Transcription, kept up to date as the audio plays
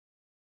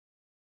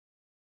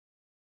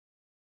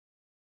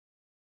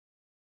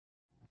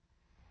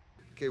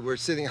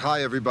Okay,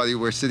 hi everybody,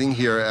 we're sitting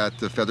here at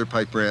the Feather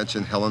Pipe Ranch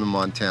in Helena,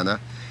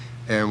 Montana,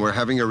 and we're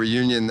having a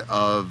reunion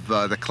of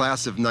the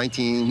class of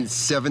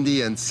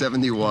 1970 and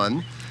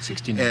 71.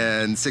 69.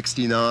 And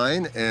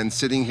 69, and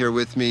sitting here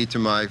with me to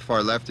my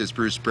far left is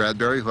Bruce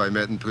Bradbury, who I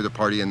met in Puda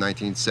Party in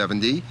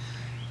 1970,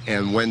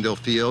 and Wendel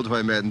Field, who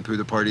I met in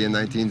Puda Party in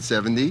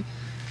 1970,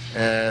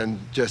 and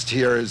just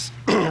here is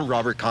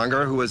Robert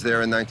Conger, who was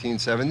there in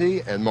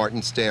 1970, and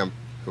Martin Stamp,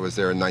 who was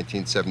there in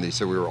 1970.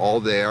 So we were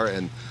all there,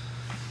 and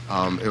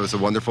it was a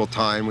wonderful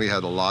time. We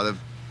had a lot of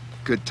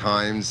good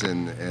times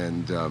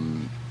and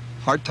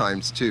hard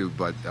times too,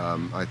 but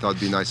I thought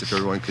it'd be nice if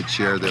everyone could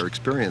share their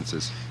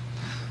experiences.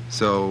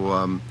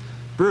 So,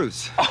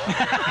 Bruce.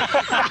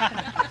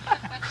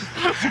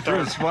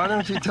 Bruce, why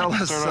don't you tell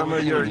us some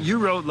of your... You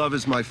wrote Love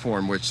Is My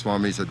Form, which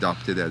Swami's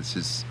adopted as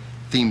his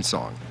theme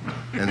song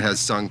and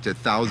has sung to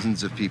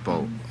thousands of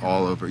people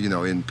all over, you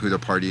know, in Puda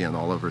Party and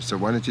all over. So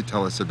why don't you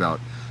tell us about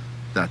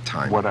that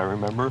time? What I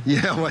remember?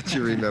 Yeah, what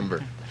you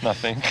remember.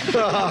 Nothing.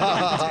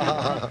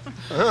 I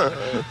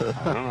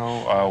don't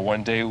know.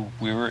 One day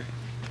we were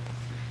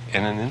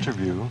in an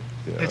interview.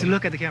 Yeah. Let's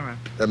look at the camera.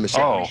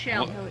 Michelle. Oh,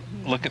 Michelle.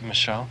 Look at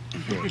Michelle.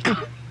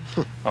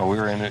 Oh, we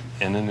were in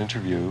an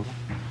interview,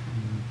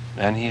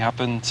 and he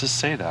happened to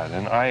say that,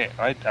 and I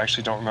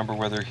actually don't remember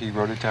whether he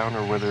wrote it down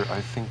or whether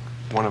I think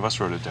one of us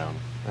wrote it down,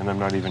 and I'm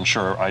not even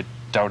sure. I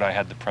doubt I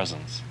had the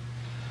presence.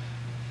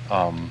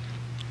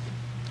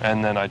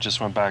 And then I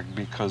just went back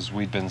because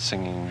we'd been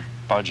singing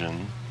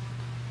bhajan,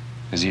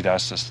 because he'd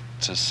asked us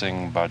to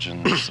sing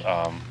bhajans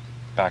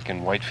back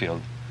in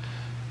Whitefield,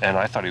 and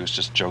I thought he was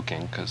just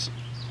joking, because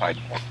I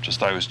just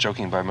thought he was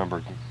joking, but I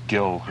remember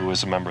Gil, who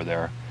was a member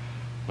there,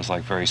 was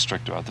like very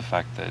strict about the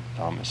fact that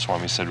as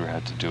Swami said we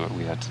had to do it,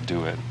 we had to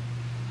do it.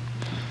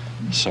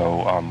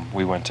 So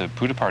we went to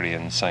Puda Party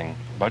and sang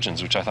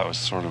bhajans, which I thought was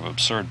sort of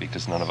absurd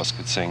because none of us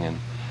could sing and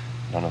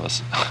none of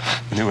us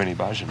knew any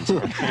bhajans.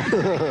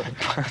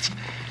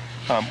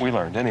 But we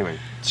learned anyway.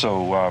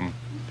 So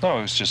no,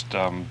 it was just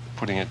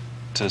putting it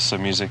to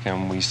some music,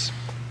 and we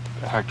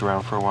hacked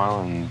around for a while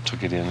and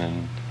took it in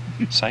and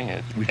sang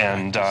it.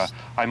 And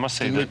I must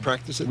say Didn't that you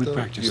practice it, we though?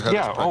 practiced. You had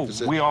Yeah, to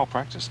practice it? we all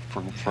practiced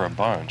for a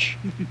bunch,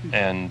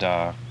 and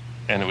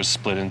it was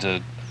split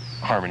into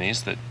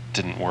harmonies that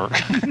didn't work,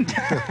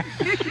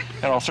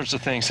 and all sorts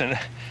of things. And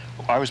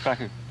I was back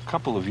a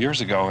couple of years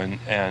ago,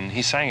 and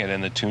he sang it,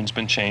 and the tune's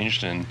been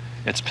changed, and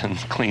it's been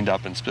cleaned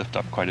up and spiffed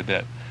up quite a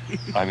bit.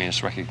 I mean,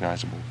 it's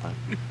recognizable, but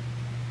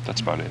that's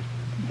about it.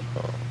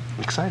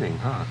 Exciting,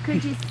 huh?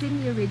 Could you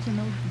sing the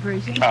original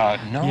version?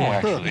 No,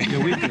 Yeah. actually.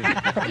 Yeah, we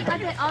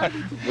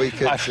did. We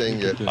could sing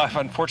it. I've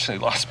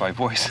unfortunately lost my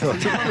voice in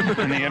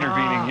the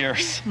intervening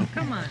years.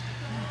 Come on.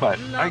 But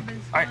Love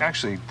I is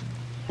actually,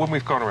 when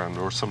we've gone around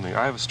or something,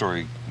 I have a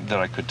story that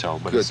I could tell,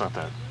 but Good. it's not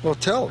that. Well,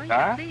 tell.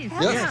 Ah? Please.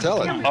 Yes,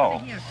 tell it. Come Oh,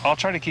 over here. I'll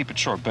try to keep it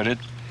short, but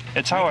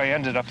it's how I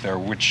ended up there,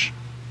 which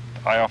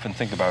I often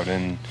think about.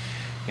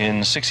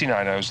 In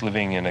 '69, I was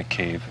living in a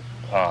cave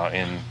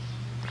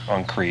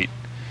on Crete,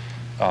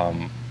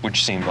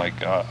 which seemed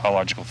like a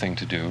logical thing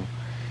to do.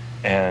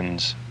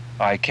 And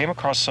I came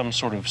across some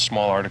sort of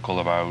small article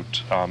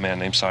about a man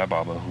named Sai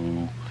Baba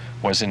who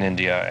was in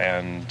India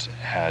and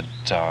had,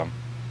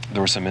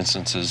 there were some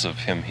instances of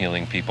him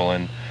healing people,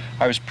 and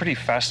I was pretty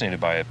fascinated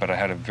by it, but I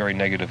had a very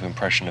negative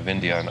impression of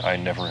India, and I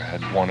never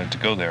had wanted to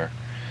go there.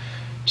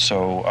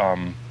 So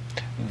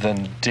the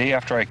day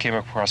after I came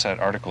across that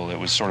article, it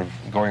was sort of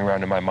going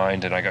around in my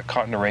mind, and I got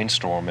caught in a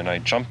rainstorm, and I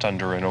jumped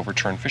under an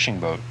overturned fishing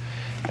boat.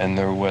 And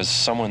there was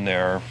someone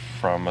there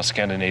from a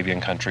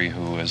Scandinavian country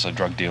who is a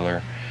drug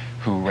dealer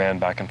who ran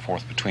back and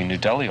forth between New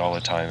Delhi all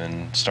the time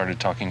and started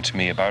talking to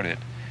me about it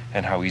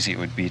and how easy it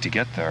would be to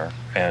get there.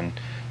 And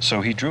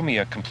so he drew me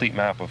a complete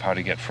map of how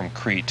to get from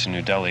Crete to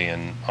New Delhi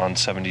and on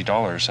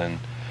 $70. And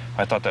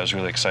I thought that was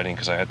really exciting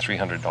because I had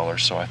 $300.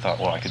 So I thought,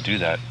 well, I could do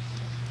that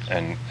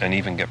and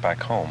even get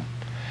back home.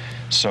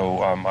 So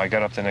I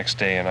got up the next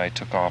day and I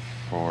took off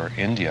for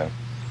India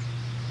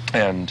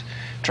and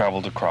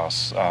traveled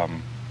across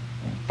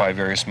by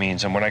various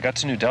means. And when I got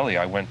to New Delhi,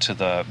 I went to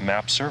the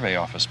map survey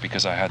office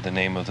because I had the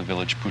name of the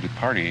village Puda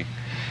Party,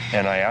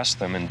 and I asked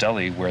them in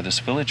Delhi where this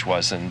village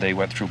was, and they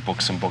went through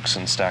books and books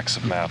and stacks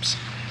of maps,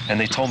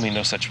 and they told me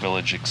no such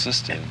village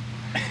existed.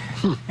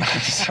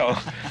 So,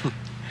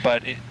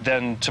 but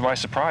then to my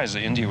surprise,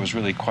 India was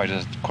really quite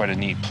a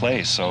neat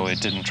place, so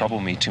it didn't trouble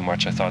me too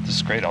much. I thought, this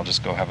is great, I'll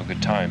just go have a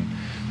good time.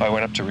 I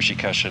went up to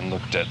Rishikesh and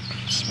looked at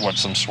what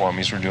some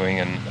Swamis were doing,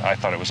 and I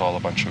thought it was all a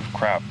bunch of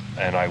crap,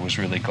 and I was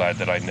really glad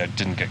that I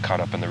didn't get caught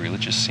up in the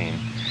religious scene,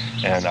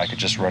 and I could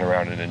just run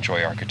around and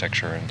enjoy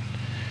architecture and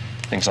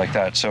things like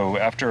that. So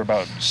after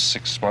about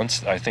 6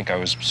 months, I think I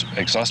was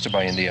exhausted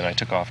by India, and I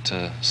took off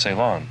to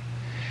Ceylon.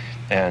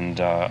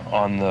 And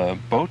on the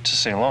boat to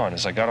Ceylon,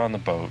 as I got on the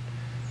boat,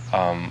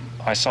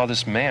 I saw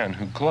this man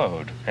who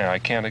glowed, and I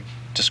can't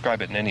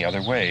describe it in any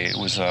other way. It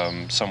was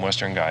some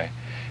Western guy,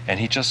 and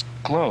he just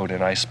glowed,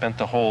 and I spent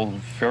the whole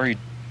ferry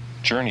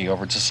journey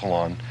over to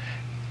Ceylon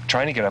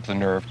trying to get up the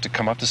nerve to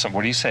come up to someone.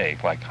 What do you say?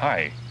 Like,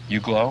 hi, you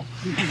glow?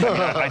 I mean,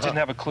 I didn't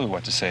have a clue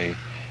what to say.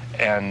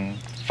 And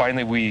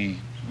finally we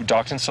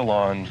docked in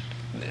Ceylon.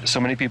 So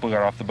many people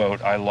got off the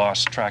boat, I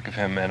lost track of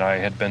him, and I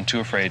had been too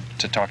afraid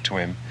to talk to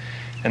him.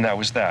 And that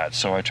was that.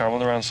 So I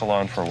traveled around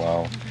Ceylon for a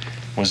while,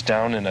 was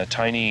down in a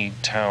tiny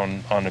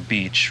town on a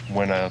beach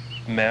when a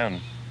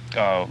man,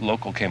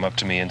 local, came up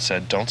to me and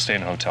said, "Don't stay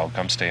in a hotel,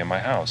 come stay in my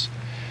house.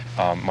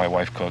 My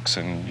wife cooks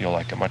and you'll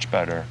like it much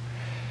better."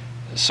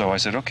 So I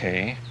said,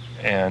 okay.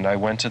 And I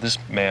went to this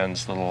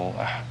man's little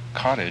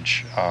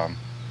cottage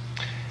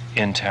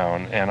in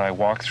town, and I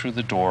walked through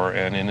the door,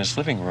 and in his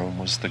living room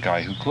was the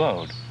guy who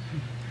glowed.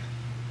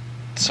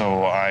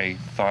 So I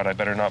thought I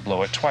better not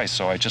blow it twice,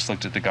 so I just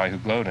looked at the guy who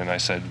glowed and I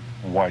said,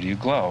 "Why do you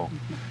glow?"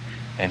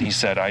 And he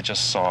said, "I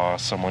just saw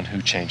someone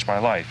who changed my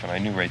life." And I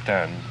knew right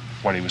then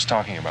what he was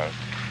talking about.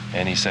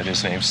 And he said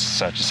his name's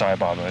Sathya Sai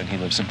and he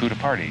lives in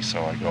Puttaparthi.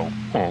 So I go,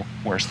 "Oh,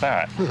 where's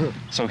that?"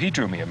 So he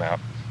drew me a map,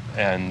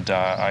 and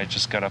I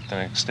just got up the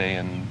next day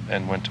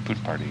and went to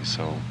Puttaparthi.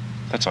 So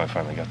that's how I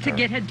finally got there. To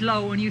get a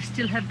glow, and you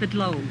still have the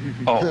glow.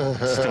 Oh,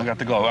 still got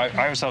the glow.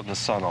 I was out in the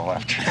sun all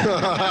afternoon. Do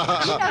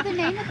you know the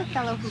name of the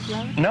fellow who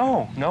glowed?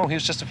 No, he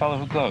was just a fellow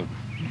who glowed.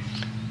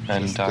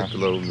 And Just the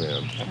glow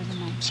man.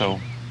 so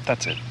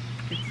that's it.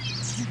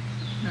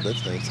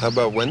 That's nice. How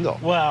about Wendel?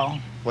 Well,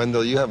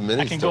 Wendel, you have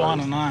many I can stories. go on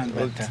and on,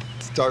 but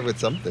Let's start with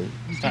something.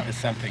 start with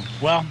something.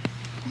 Well,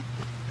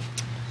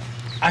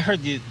 I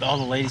heard all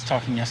the ladies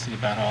talking yesterday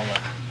about all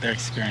their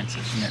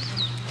experiences, and it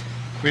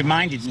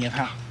reminded me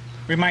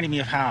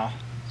of how,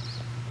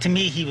 to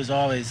me, he was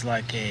always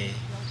like he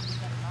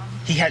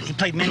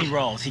played many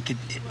roles.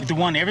 The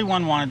one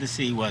everyone wanted to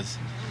see was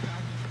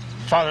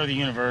Father of the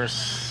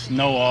Universe,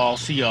 know all,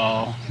 see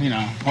all,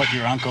 what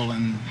your uncle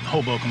in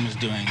Hoboken was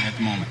doing at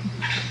the moment.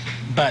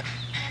 But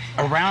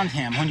around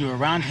him, when you were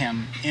around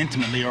him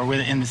intimately or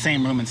in the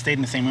same room and stayed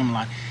in the same room a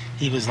lot,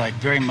 he was like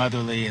very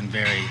motherly and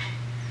very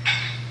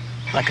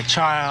like a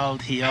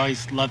child. He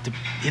always loved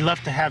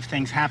to have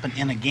things happen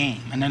in a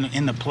game and then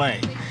in the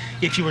play.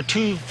 If you were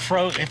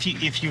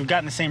if you got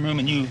in the same room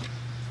and you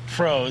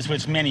froze,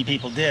 which many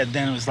people did,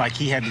 then it was like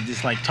he had to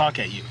just like talk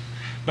at you.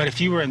 But if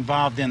you were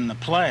involved in the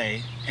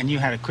play and you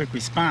had a quick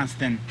response,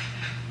 then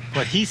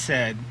what he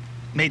said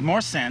made more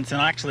sense and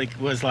actually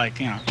was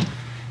like, and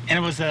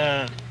it was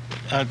a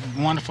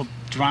wonderful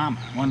drama,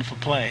 wonderful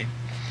play.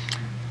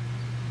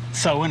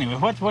 So anyway,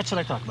 what should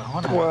I talk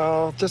about?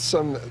 Well, just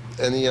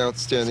any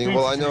outstanding.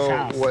 Well, I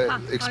know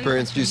what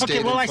experience you stayed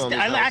okay, well, in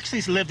I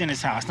actually lived in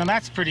his house. Now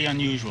that's pretty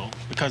unusual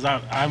because I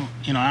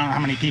don't know how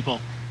many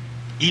people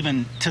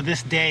even to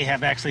this day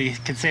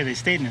could say they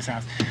stayed in his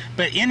house.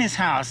 But in his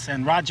house,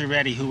 and Roger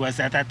Reddy, who was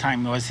at that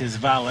time was his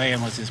valet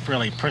and was his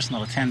really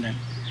personal attendant,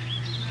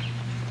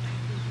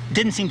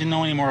 didn't seem to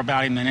know any more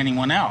about him than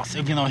anyone else,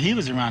 even though he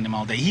was around him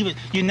all day.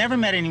 You never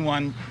met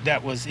anyone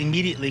that was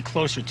immediately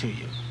closer to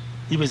you.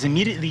 He was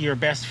immediately your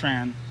best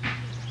friend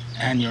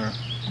and your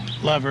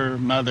lover,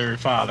 mother,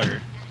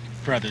 father,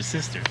 brother,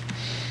 sister.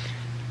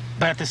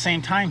 But at the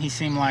same time, he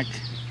seemed like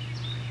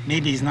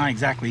maybe he's not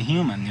exactly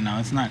human,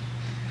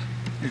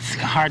 it's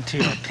hard to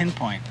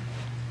pinpoint.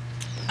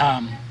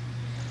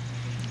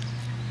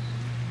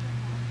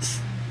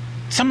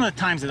 Some of the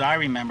times that I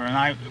remember, and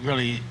I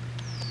really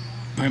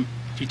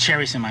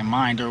cherish in my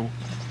mind, or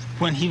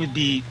when he would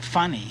be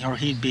funny or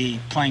he'd be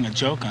playing a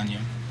joke on you.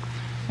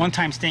 One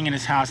time staying in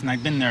his house, and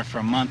I'd been there for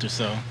a month or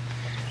so,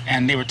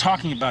 and they were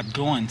talking about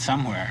going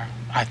somewhere,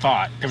 I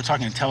thought. They were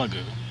talking in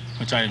Telugu,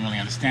 which I didn't really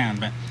understand.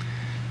 But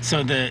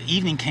so the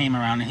evening came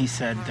around, and he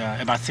said,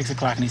 about 6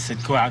 o'clock, and he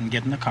said, "Go out and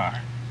get in the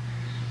car."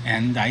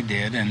 And I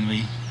did, and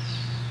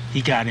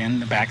he got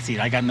in the back seat.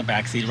 I got in the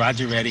back seat.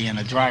 Roger Reddy and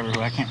a driver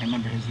who I can't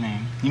remember his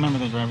name. You remember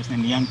the driver's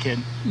name? The young kid?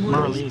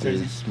 Murley was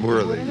his name?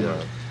 Murley,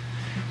 yeah.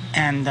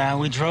 And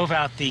we drove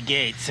out the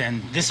gates,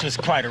 and this was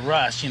quite a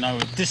rush,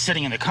 just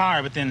sitting in the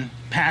car, but then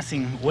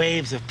passing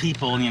waves of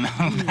people,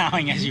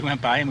 bowing as you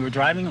went by, and we were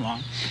driving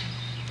along.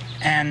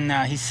 And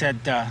he said,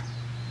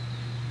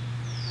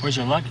 "Where's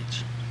your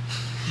luggage?"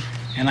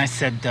 And I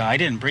said, "I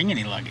didn't bring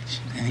any luggage."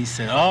 And he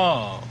said,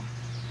 "Oh."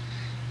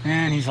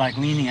 And he's like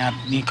leaning out,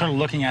 kind of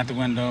looking out the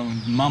window,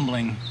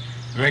 mumbling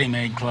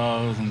ready-made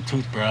clothes and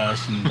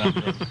toothbrush and blah,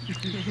 blah.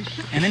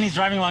 And then he's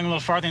driving along a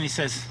little farther, and he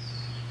says,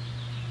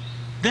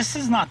 "This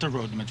is not the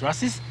road to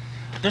Madras.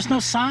 There's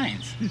no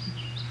signs."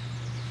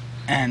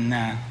 And,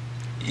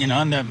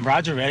 and the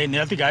Roger Reddy and the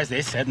other guys,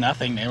 they said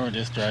nothing. They were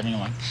just driving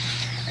along.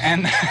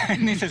 And,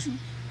 and he says,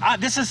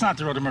 "This is not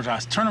the road to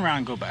Madras. Turn around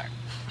and go back."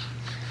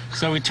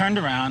 So we turned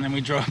around and we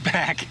drove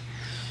back,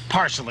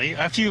 partially,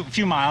 a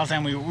few miles.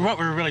 And what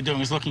we were really doing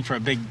was looking for a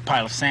big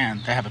pile of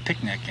sand to have a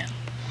picnic in.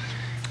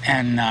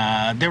 And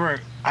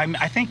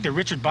I think that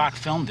Richard Bach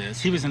filmed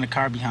this. He was in the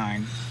car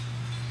behind.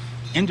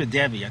 Indra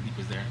Devi, I think,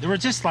 was there. There were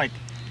just like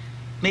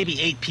maybe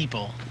 8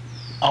 people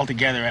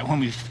altogether when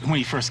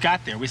we first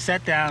got there. We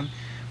sat down,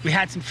 we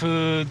had some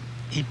food,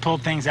 he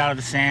pulled things out of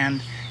the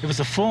sand. It was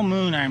a full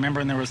moon, I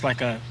remember, and there was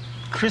like a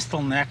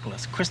crystal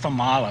necklace, crystal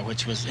mala,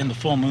 which was in the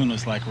full moon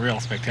was like real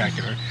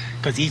spectacular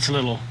because each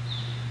little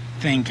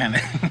thing kind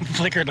of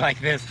flickered like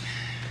this.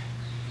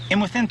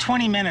 And within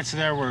 20 minutes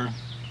there were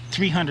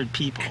 300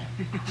 people.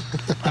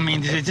 I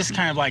mean, it just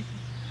kind of like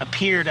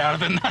appeared out of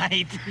the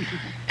night.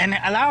 And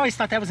I always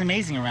thought that was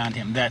amazing around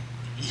him, that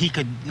he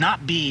could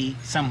not be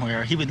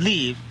somewhere. He would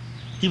leave.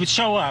 He would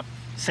show up,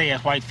 say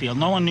at Whitefield.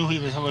 No one knew what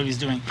he was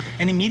doing.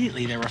 And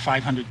immediately there were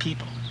 500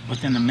 people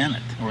within a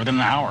minute or within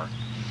an hour.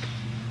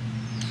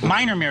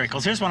 Minor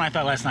miracles. Here's one I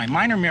thought last night.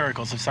 Minor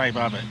miracles of Sai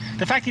Baba.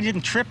 The fact he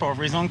didn't trip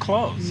over his own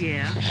clothes.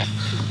 Yeah.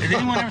 Did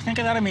anyone ever think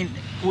of that? I mean,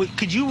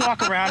 could you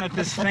walk around with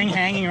this thing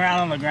hanging around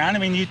on the ground? I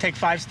mean, you take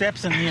 5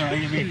 steps and,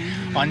 you'd be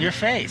on your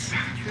face.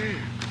 True.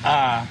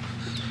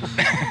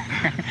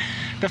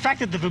 The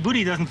fact that the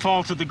vibhuti doesn't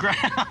fall to the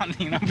ground,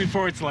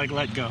 before it's like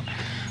let go.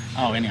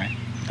 Oh, anyway.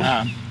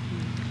 Well,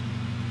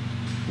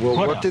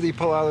 what else? did he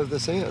pull out of the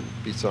sand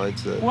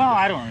besides the... Well,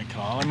 I don't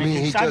recall. I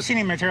mean, I've seen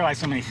him materialize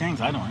so many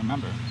things, I don't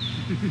remember.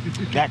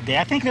 That day.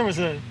 I think there was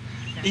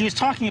he was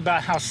talking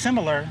about how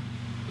similar,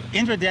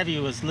 Indra Devi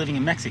was living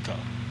in Mexico,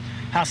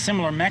 how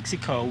similar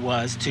Mexico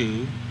was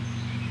to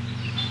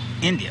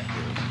India,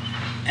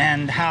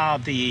 and how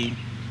he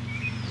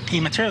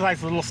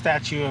materialized a little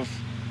statue of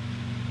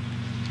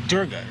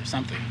Durga or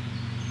something,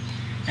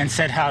 and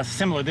said how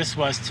similar this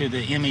was to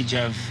the image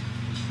of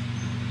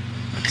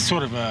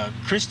sort of a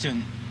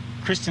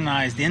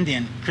Christianized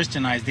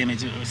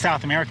image,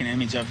 South American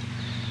image of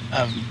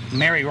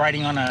Mary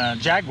riding on a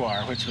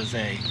jaguar, which was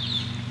a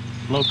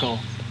local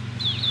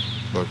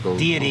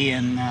deity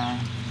in, I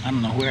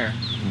don't know where,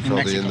 in probably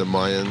Mexico. in the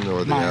Mayan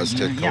or the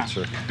Aztec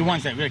culture. Yeah, the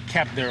ones that really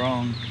kept their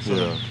own sort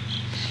of.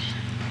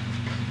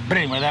 But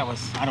anyway, that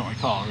was, I don't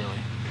recall really.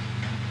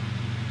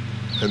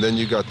 And then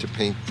you got to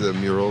paint the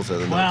murals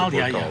at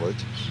another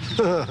college.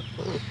 Well,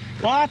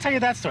 I'll tell you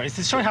that story. It's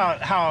to show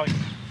how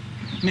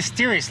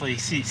mysteriously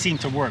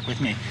seemed to work with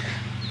me.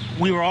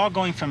 We were all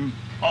going from,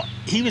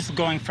 he was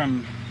going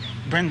from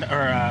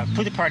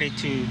Puttaparthi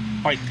to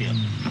Whitefield.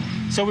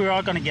 So we were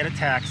all going to get a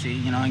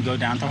taxi, and go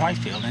down to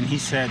Whitefield. And he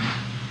said,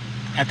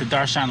 at the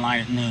Darshan line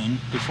at noon,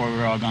 before we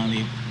were all going to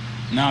leave,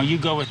 no, you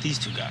go with these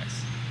 2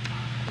 guys.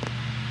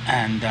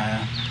 And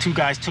 2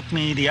 guys took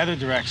me the other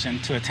direction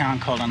to a town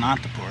called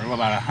Anantapur,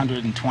 about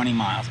 120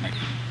 miles maybe.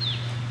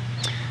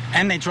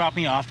 And they dropped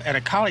me off at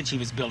a college he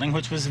was building,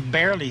 which was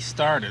barely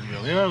started,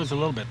 really. It was a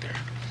little bit there.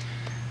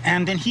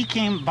 And then he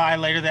came by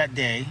later that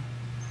day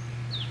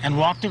and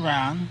walked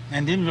around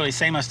and didn't really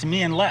say much to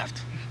me and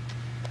left.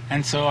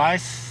 And so I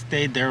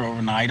stayed there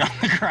overnight on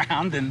the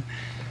ground and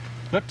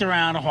looked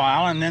around a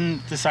while and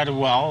then decided,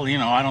 well,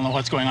 I don't know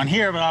what's going on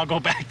here, but I'll go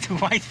back to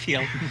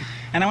Whitefield.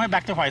 And I went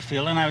back to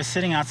Whitefield, and I was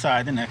sitting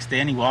outside the next day,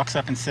 and he walks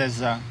up and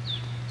says,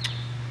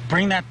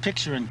 bring that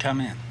picture and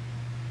come in.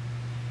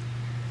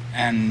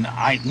 And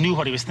I knew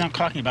what he was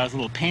talking about, was a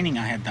little painting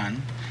I had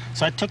done.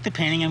 So I took the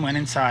painting and went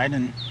inside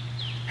and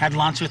had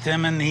lunch with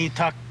him, and he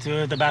talked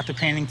about the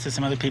painting to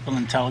some other people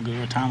in Telugu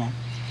or Tamil.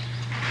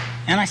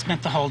 And I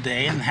spent the whole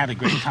day and had a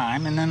great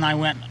time. And then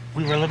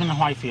we were living in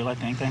Whitefield, I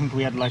think. I think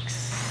we had like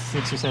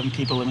 6 or 7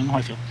 people living in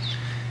Whitefield,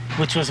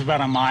 which was about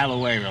a mile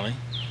away, really.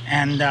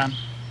 And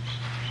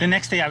the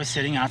next day I was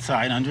sitting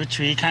outside under a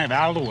tree, kind of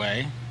out of the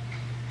way.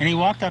 And he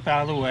walked up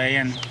out of the way,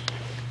 and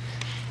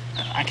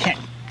I can't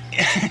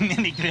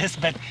mimic this,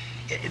 but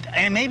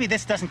and maybe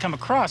this doesn't come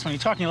across when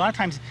you're talking. A lot of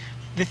times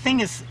the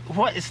thing is,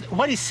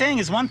 what he's saying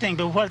is one thing,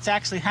 but what's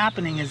actually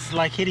happening is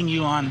like hitting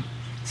you on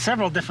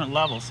several different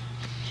levels.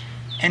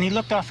 And he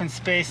looked off in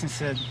space and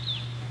said,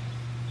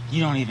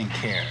 you don't even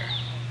care.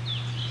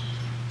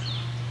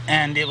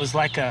 And it was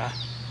like a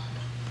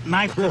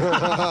knife.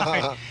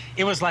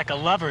 It was like a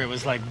lover. It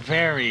was like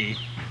very,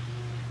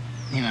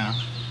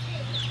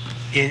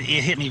 it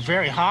hit me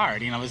very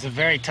hard. It was a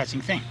very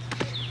touching thing.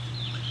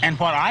 And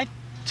what I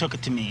took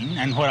it to mean,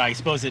 and what I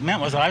suppose it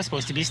meant, was that I was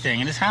supposed to be staying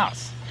in his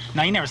house.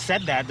 Now, he never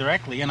said that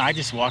directly, and I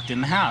just walked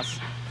in the house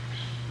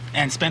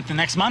and spent the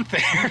next month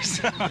there.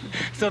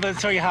 So to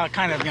show you how it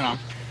kind of,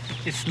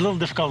 it's a little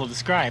difficult to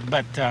describe.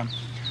 But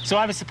so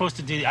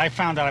I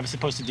found out I was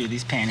supposed to do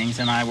these paintings,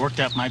 and I worked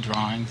up my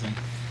drawings and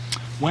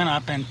went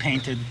up and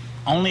painted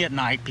only at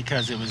night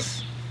because it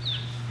was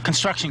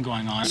construction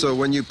going on. So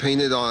when you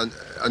painted at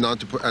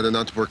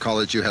Anantapur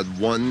College, you had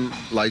one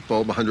light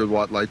bulb,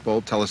 100-watt light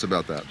bulb. Tell us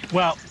about that.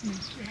 Well,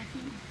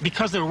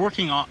 because they were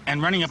working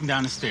and running up and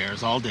down the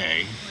stairs all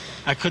day,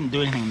 I couldn't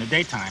do anything in the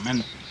daytime.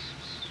 And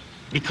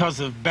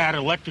because of bad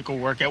electrical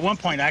work, at one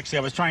point, actually,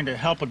 I was trying to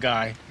help a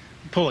guy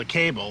pull a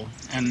cable,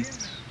 and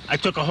I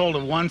took a hold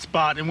of one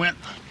spot and went...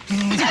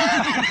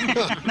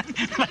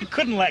 I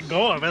couldn't let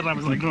go of it. I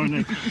was like going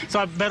in.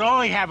 But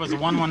all he had was a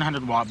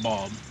 100-watt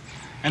bulb.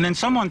 And then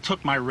someone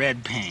took my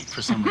red paint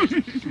for some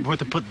reason,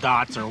 to put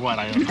dots or what,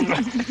 I don't know.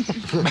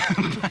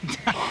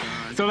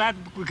 So that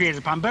created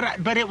a problem.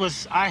 But it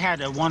was, I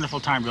had a wonderful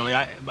time, really.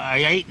 I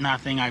ate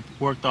nothing. I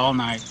worked all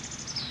night.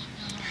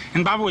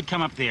 And Baba would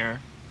come up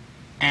there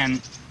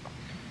and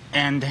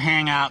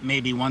hang out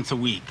maybe once a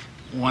week,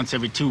 once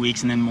every 2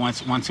 weeks, and then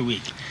once a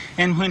week.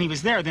 And when he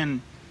was there, then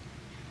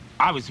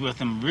I was with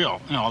him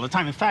all the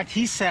time. In fact,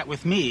 he sat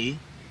with me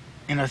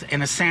in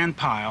a sand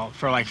pile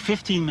for like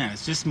 15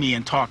 minutes, just me,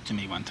 and talked to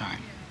me one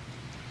time.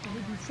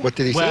 What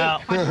did he Well,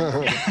 say?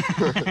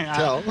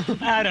 Tell.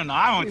 I don't know.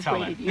 I won't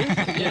tell it.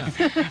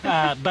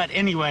 But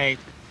anyway,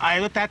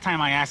 at that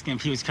time I asked him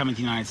if he was coming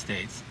to the United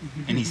States,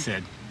 and he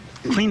said,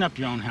 "Clean up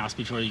your own house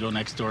before you go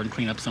next door and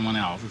clean up someone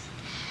else's."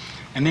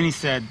 And then he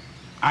said,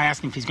 I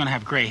asked him if he's going to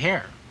have gray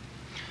hair,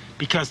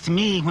 because to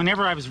me,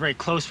 whenever I was very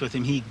close with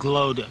him, he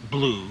glowed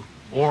blue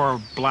or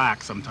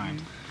black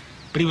sometimes,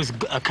 but he was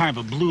a kind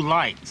of a blue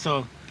light.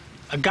 So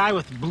a guy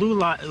with blue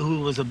light,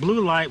 who was a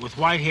blue light with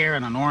white hair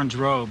and an orange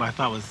robe, I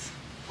thought was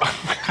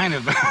kind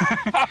of,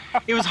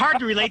 it was hard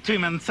to relate to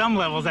him on some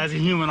levels as a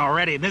human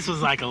already. This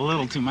was like a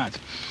little too much.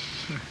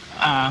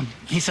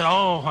 He said,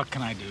 "Oh, what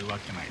can I do? What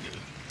can I do?"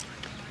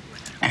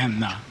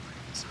 And,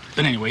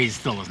 but anyway, he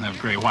still doesn't have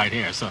gray white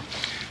hair. So,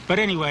 but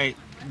anyway,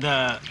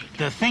 the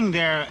thing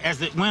there,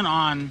 as it went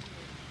on,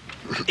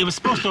 it was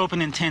supposed to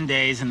open in 10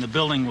 days, and the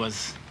building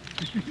was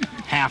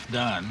half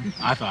done,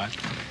 I thought.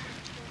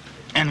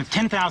 And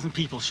 10,000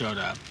 people showed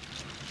up,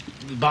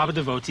 Baba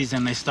devotees,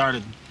 and they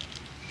started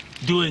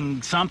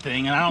doing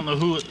something, and I don't know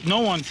who, no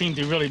one seemed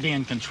to really be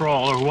in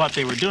control or what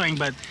they were doing,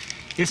 but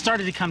it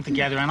started to come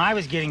together, and I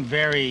was getting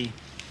very,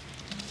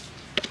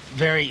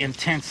 very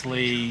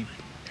intensely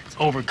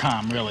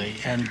overcome, really,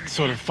 and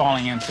sort of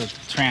falling into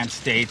trance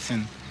states,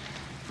 and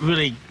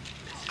really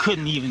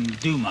couldn't even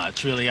do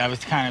much, really. I was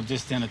kind of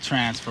just in a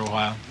trance for a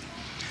while.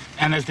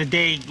 And as the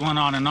day went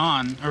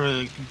on,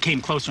 or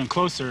came closer and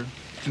closer,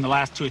 in the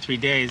last 2 or 3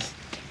 days,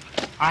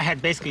 I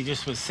had basically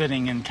just was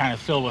sitting and kind of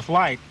filled with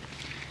light.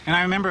 And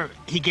I remember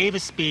he gave a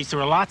speech. There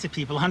were lots of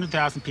people,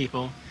 100,000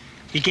 people.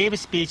 He gave a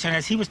speech, and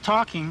as he was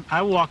talking,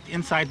 I walked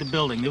inside the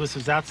building. It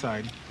was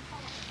outside,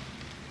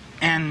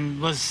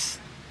 and was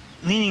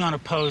leaning on a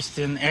post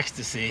in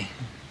ecstasy.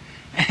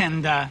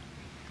 And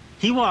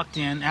he walked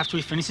in after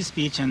we finished his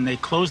speech, and they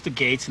closed the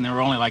gates, and there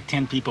were only like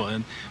 10 people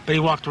in. But he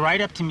walked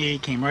right up to me,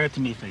 came right up to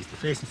me face to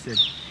face, and said,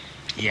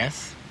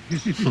 "Yes."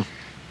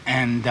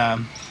 And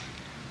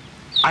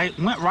I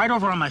went right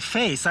over on my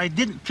face. I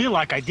didn't feel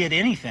like I did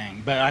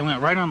anything, but I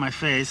went right on my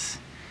face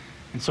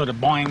and sort of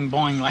boing,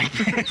 boing like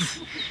this.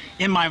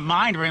 In my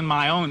mind or in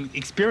my own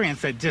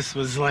experience, that just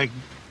was like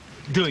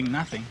doing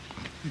nothing.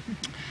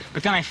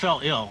 But then I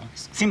felt ill.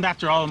 It seemed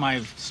after all of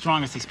my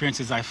strongest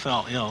experiences, I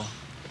felt ill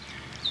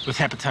with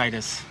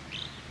hepatitis.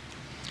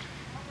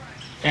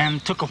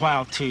 And took a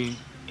while to,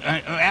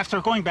 after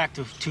going back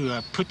to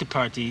Putta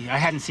Party, I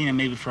hadn't seen him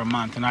maybe for a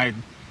month, and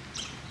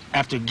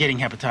after getting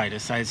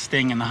hepatitis, I was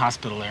staying in the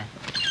hospital there.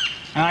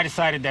 And I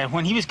decided that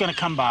when he was going to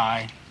come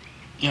by,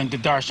 to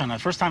Darshan, the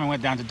first time I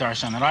went down to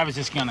Darshan, that I was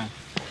just going to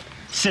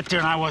sit there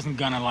and I wasn't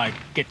going to, like,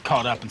 get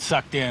caught up and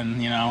sucked in,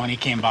 when he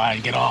came by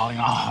and get all,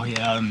 oh,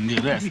 yeah, and do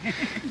this.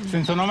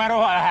 And so no matter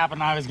what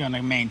happened, I was going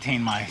to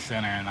maintain my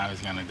center, and I was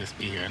going to just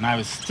be here. And I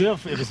was still,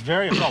 it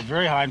felt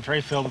very high and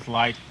very filled with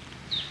light.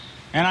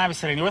 And I was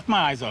sitting there with my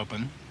eyes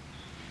open,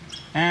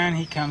 and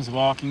he comes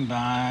walking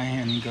by,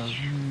 and he goes,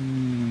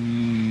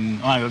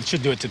 I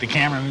should do it to the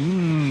camera.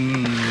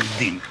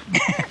 Ding.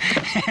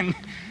 And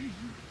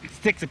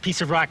sticks a piece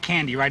of rock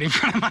candy right in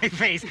front of my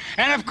face.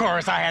 And of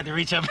course, I had to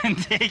reach up and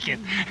take it.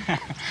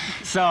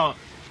 So,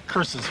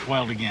 curses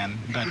foiled again.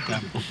 But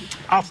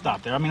I'll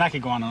stop there. I mean, I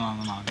could go on and on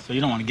and on. So you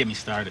don't want to get me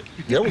started.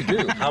 Yeah, we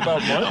do. How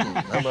about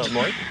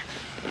Martin?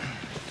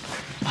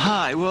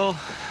 Hi, well,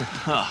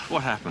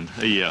 what happened?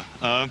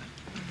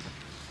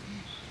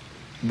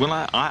 Well,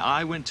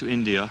 I went to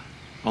India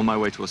on my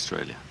way to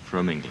Australia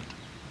from England.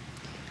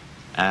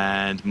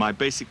 And my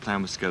basic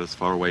plan was to get as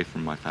far away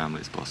from my family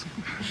as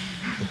possible.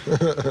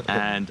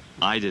 And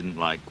I didn't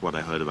like what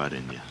I heard about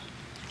India.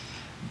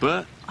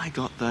 But I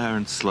got there,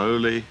 and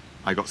slowly,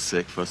 I got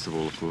sick, first of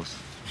all, of course.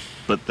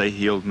 But they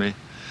healed me.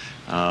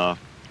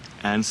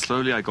 And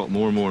slowly I got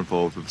more and more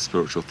involved with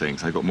spiritual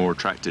things. I got more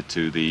attracted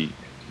to the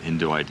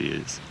Hindu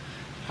ideas.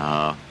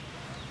 And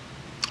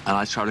I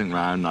was traveling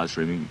around, and I was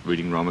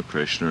reading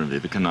Ramakrishna and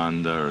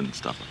Vivekananda and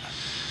stuff like that.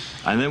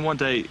 And then one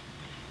day,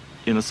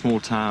 in a small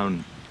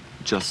town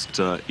just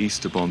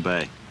east of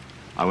Bombay,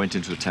 I went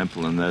into a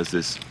temple, and there's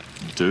this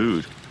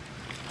dude,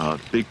 a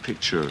big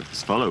picture of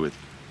this fellow with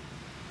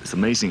this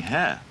amazing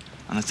hair.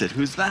 And I said,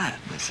 "Who's that?"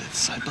 And they said,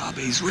 "Sai Baba,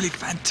 he's really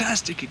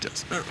fantastic, he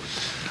does."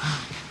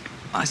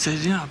 I said,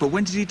 "Yeah, but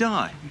when did he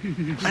die?"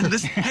 And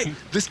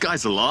this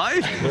guy's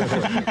alive?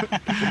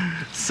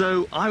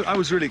 So I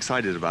was really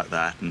excited about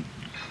that. And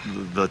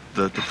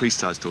the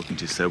priest I was talking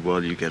to said,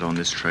 "Well, you get on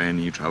this train,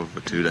 and you travel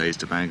for 2 days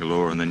to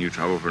Bangalore, and then you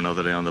travel for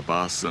another day on the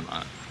bus." And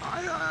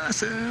I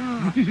said,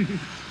 "Oh.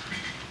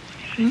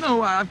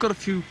 No, I've got a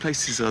few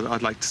places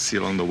I'd like to see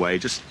along the way.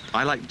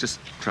 I like just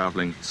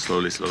traveling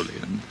slowly.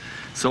 And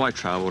so I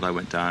traveled. I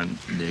went down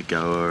near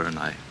Goa, and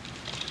I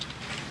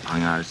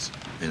hung out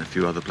in a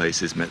few other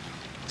places, met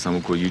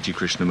someone called U.G.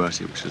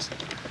 Krishnamurti, which was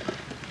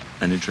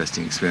an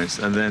interesting experience.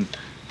 And then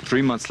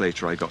 3 months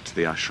later, I got to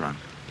the ashram.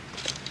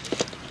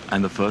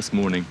 And the first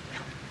morning,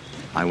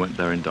 I went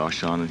there in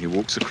Darshan, and he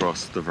walks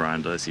across the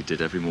veranda, as he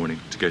did every morning,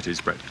 to go to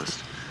his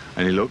breakfast.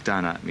 And he looked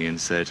down at me and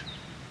said,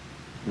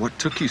 "What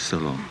took you so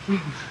long?"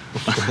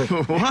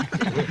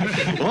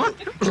 What?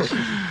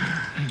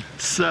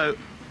 So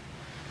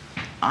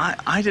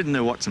I didn't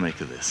know what to make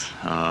of this.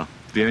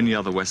 The only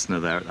other Westerner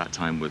there at that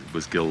time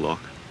was Gil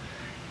Locke,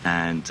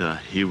 and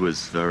he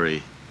was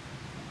very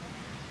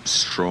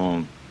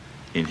strong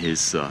in his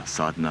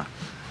sadhana,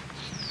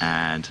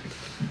 and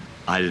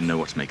I didn't know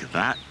what to make of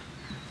that.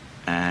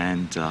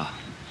 And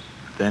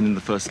then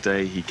the first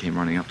day he came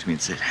running up to me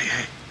and said,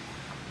 hey,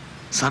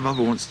 Sai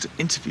Baba wants to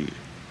interview you.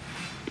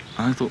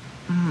 And I thought,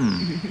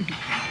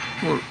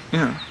 well, you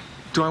know,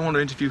 do I want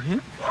to interview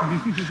him?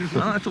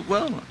 And I thought,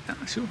 well,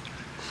 yeah, sure.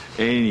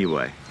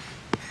 Anyway,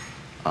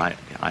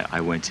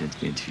 I went into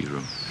the interview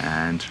room,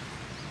 and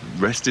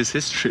rest is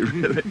history,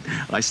 really.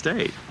 I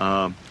stayed.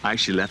 I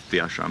actually left the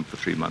ashram for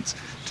 3 months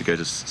to go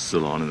to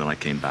Ceylon, and then I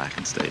came back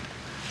and stayed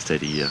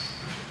a year.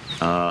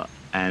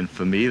 And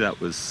for me, that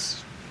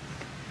was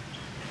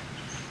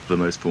the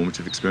most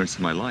formative experience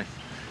of my life.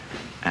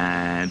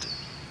 And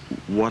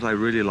what I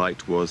really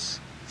liked was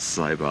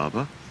Sai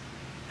Baba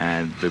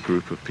and the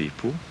group of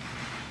people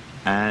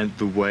and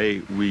the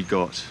way we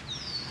got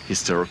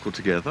hysterical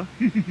together.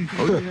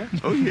 Oh yeah,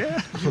 oh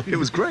yeah, it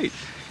was great.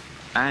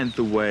 And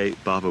the way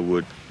Baba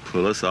would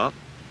pull us up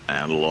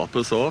and lop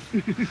us off,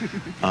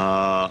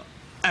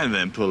 and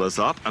then pull us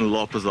up and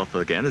lop us off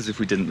again, as if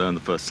we didn't learn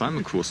the first time.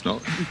 Of course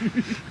not.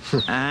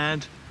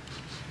 And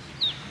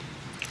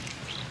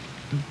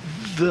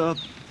the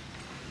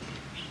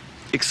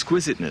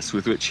exquisiteness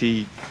with which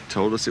he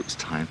told us it was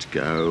time to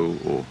go,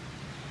 or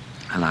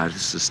allowed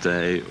us to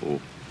stay, or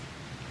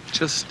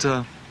just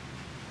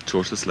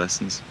taught us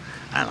lessons.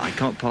 And I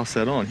can't pass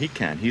that on. He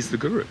can. He's the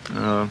guru.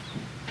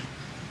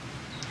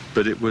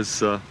 But it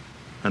was an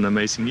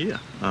amazing year.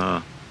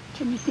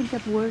 Can you think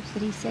of words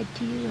that he said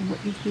to you and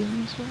what your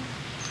feelings were?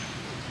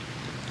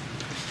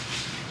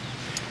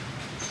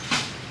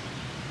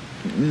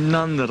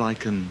 None that I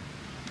can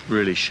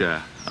really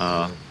share.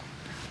 I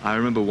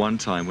remember one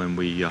time when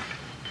we,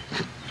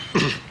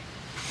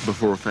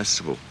 before a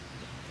festival,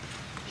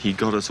 he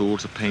got us all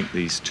to paint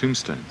these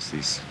tombstones,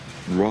 these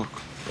rock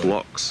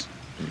blocks.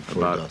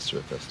 Before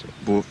Dasra Festival.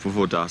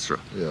 Before Dasra.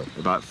 Yeah.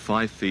 About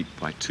 5 feet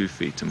by 2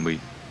 feet, and we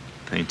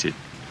painted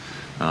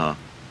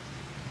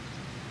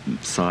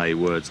Sai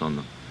words on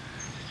them.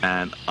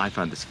 And I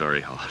found this very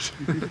hard.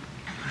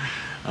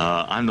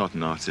 I'm not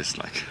an artist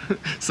like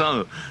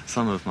some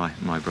of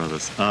my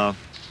brothers.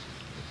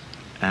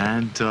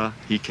 And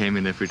he came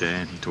in every day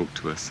and he talked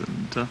to us,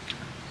 and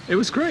it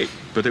was great,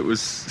 but it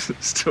was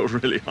still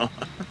really hard.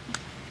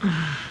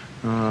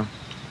 Well,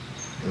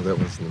 that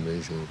was an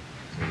amazing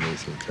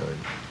time.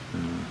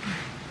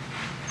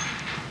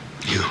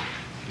 You.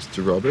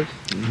 Mr. Robert?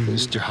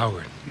 Mr.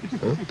 Howard.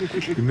 Huh?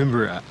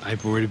 Remember,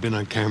 I've already been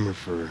on camera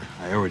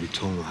I already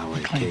told him how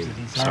I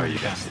came. Sorry, you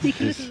guys. Speak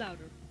a little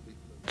louder.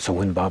 So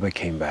when Baba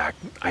came back,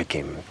 I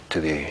came to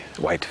the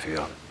White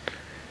Field,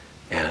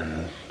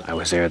 and I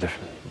was there the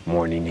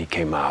morning he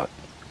came out,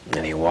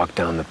 and he walked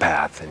down the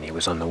path, and he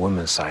was on the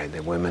women's side.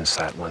 The women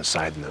sat one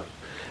side and the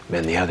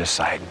men the other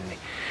side, and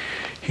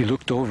he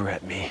looked over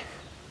at me.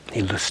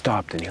 He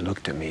stopped and he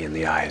looked at me in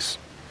the eyes,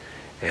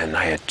 and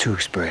I had two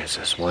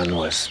experiences. One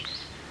was,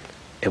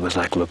 it was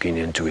like looking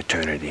into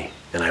eternity,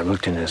 and I've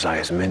looked in his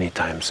eyes many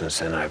times since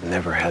then. I've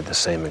never had the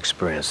same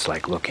experience,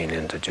 like looking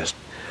into just,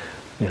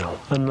 you know,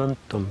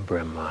 Anantam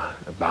Brahma,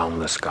 a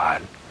boundless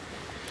God.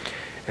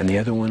 And the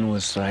other one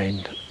was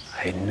I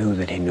knew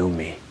that he knew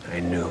me.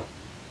 I knew.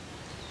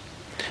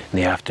 In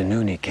the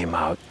afternoon he came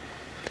out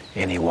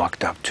and he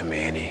walked up to me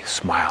and he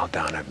smiled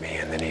down at me,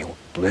 and then he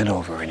leaned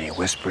over and he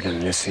whispered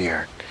in this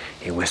ear,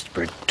 he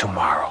whispered,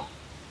 tomorrow.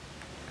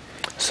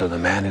 So the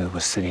man who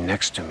was sitting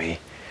next to me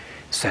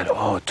said,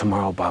 oh,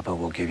 tomorrow Baba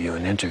will give you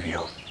an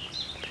interview.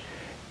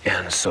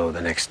 And so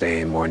the next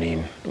day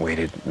morning,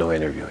 waited, no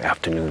interview.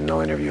 Afternoon,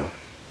 no interview.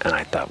 And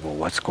I thought, well,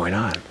 what's going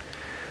on?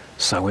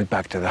 So I went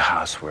back to the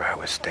house where I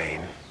was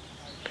staying.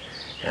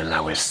 And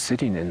I was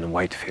sitting in the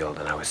Whitefield,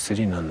 and I was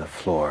sitting on the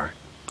floor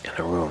in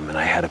a room, and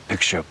I had a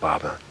picture of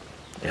Baba,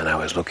 and I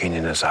was looking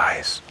in his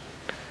eyes.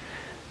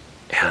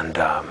 And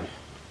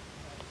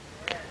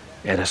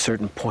at a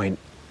certain point,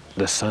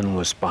 the sun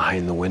was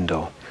behind the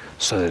window,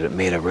 so that it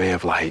made a ray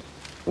of light,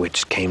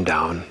 which came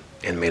down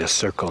and made a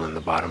circle in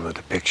the bottom of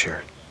the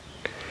picture.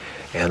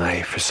 And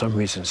I, for some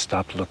reason,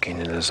 stopped looking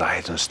in his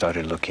eyes and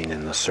started looking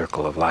in the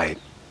circle of light.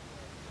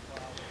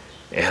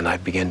 And I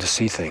began to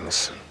see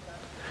things.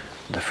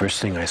 The first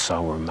thing I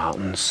saw were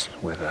mountains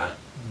with a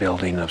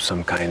building of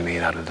some kind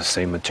made out of the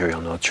same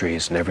material, no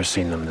trees, never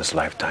seen them this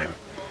lifetime.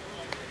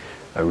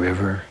 A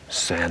river,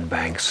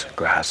 sandbanks,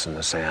 grass in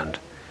the sand.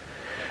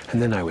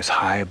 And then I was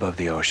high above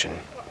the ocean.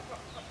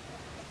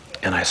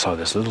 And I saw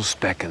this little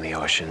speck in the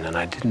ocean, and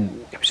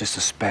it was just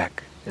a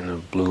speck in the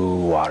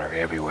blue water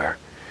everywhere.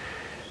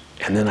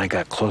 And then I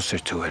got closer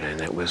to it,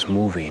 and it was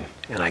moving,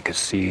 and I could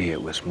see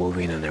it was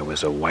moving, and there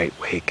was a white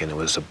wake, and it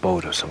was a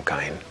boat of some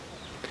kind.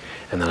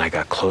 And then I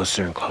got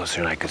closer and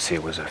closer, and I could see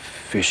it was a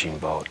fishing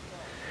boat.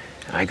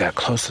 And I got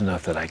close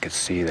enough that I could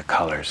see the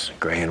colors,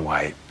 gray and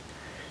white,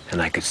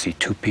 and I could see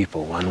two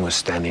people. One was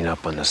standing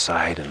up on the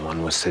side, and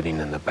one was sitting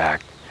in the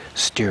back,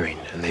 steering,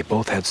 and they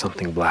both had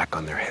something black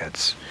on their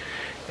heads.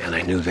 And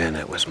I knew then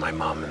it was my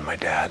mom and my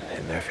dad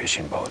in their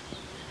fishing boat.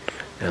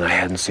 And I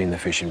hadn't seen the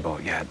fishing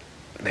boat yet.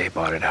 They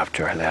bought it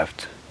after I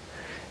left.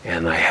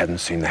 And I hadn't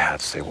seen the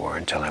hats they wore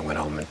until I went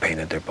home and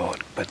painted their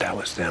boat. But that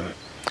was them.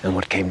 And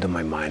what came to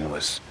my mind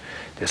was,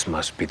 this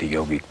must be the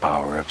yogic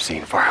power of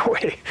seeing far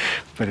away.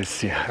 But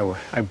it's, yeah,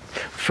 a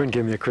friend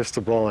gave me a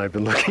crystal ball, and I've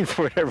been looking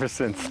for it ever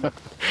since.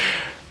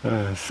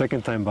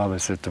 Second time Baba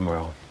said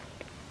tomorrow.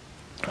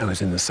 I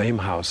was in the same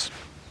house.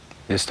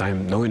 This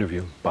time, no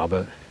interview.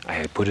 Baba, I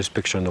had put his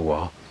picture on the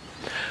wall.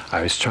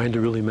 I was trying to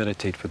really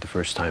meditate for the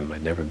first time.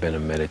 I'd never been a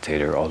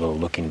meditator, although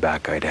looking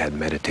back I'd had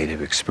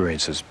meditative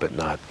experiences, but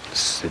not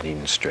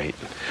sitting straight.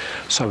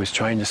 So I was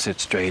trying to sit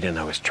straight, and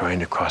I was trying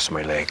to cross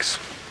my legs.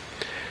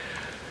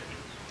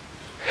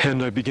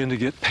 And I began to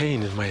get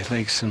pain in my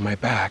legs and my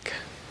back.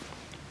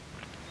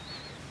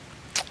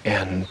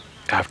 And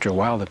after a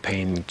while, the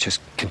pain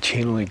just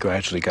continually,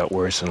 gradually got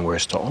worse and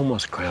worse to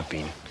almost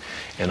cramping.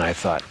 And I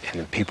thought,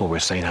 and people were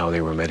saying how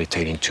they were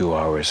meditating 2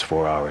 hours,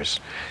 4 hours.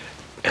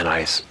 And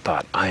I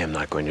thought, I am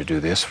not going to do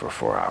this for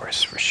 4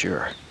 hours, for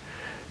sure.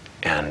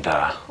 And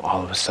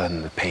all of a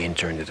sudden, the pain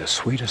turned to the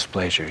sweetest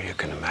pleasure you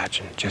can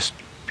imagine. Just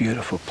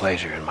beautiful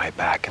pleasure in my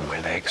back and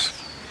my legs.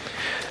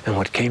 And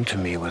what came to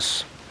me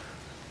was,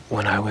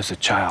 when I was a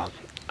child,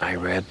 I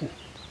read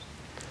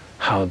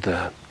how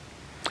the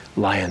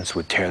lions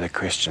would tear the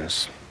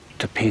Christians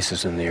to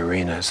pieces in the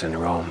arenas in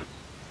Rome.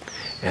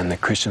 And the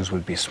Christians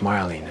would be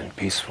smiling and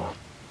peaceful.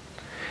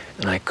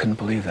 And I couldn't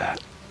believe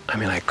that. I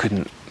mean,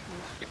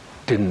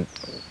 didn't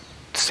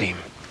seem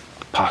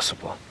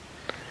possible.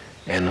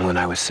 And when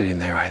I was sitting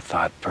there, I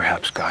thought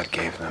perhaps God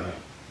gave them.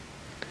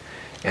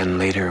 And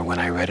later, when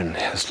I read in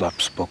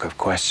Hislop's Book of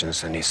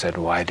Questions, and he said,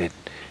 why did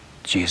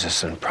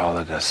Jesus and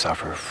Prahlada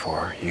suffer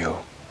for you?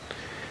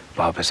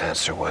 Baba's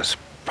answer was,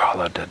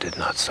 Prahlada did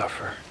not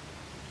suffer.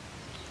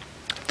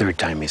 Third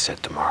time he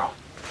said tomorrow.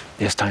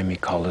 This time he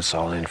called us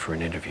all in for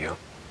an interview.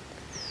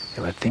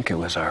 And I think it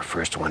was our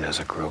first one as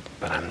a group,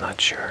 but I'm not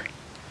sure.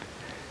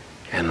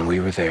 And we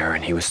were there,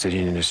 and he was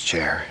sitting in his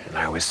chair, and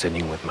I was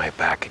sitting with my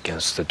back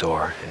against the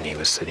door, and he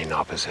was sitting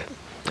opposite.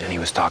 And he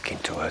was talking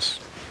to us.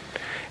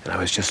 And I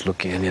was just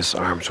looking, and his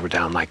arms were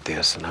down like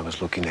this, and I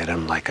was looking at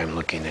him like I'm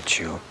looking at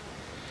you.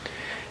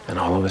 And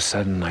all of a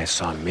sudden, I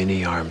saw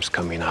many arms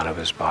coming out of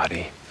his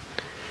body,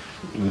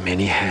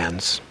 many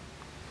hands,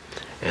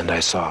 and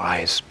I saw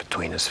eyes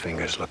between his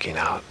fingers looking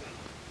out.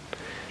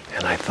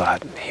 And I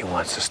thought, he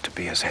wants us to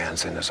be his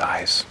hands and his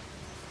eyes.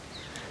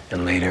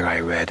 And later I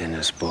read in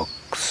his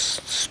book's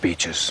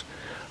speeches,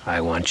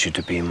 I want you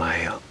to be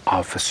my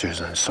officers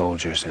and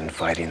soldiers in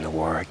fighting the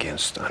war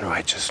against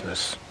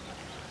unrighteousness.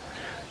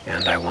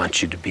 And I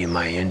want you to be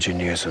my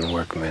engineers and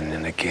workmen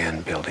in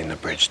again building the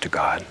bridge to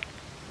God.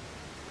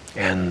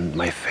 And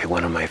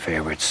one of my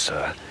favorites,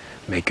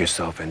 make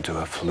yourself into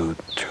a flute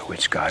through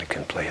which God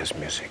can play his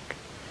music.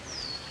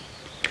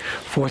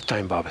 Fourth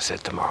time Baba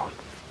said tomorrow.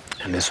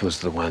 And this was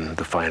the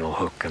final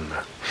hook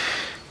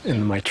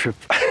in my trip.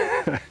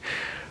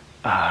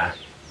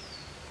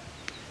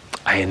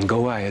 In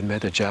Goa, I had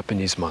met a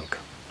Japanese monk.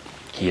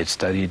 He had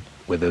studied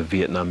with a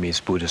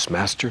Vietnamese Buddhist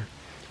master.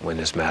 When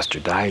his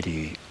master died,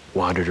 he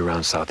wandered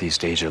around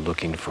Southeast Asia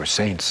looking for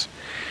saints.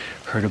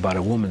 Heard about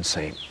a woman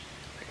saint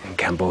in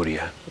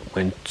Cambodia.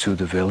 Went to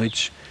the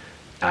village,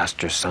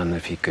 asked her son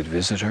if he could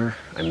visit her.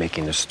 I'm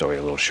making this story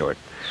a little short.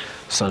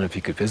 Son, if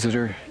he could visit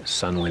her.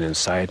 Son went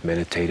inside,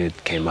 meditated,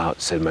 came out,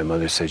 said, my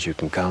mother says you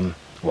can come,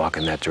 walk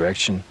in that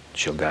direction,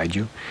 she'll guide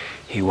you.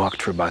 He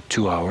walked for about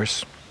 2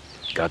 hours,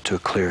 got to a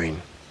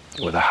clearing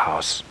with a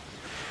house,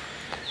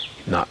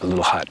 a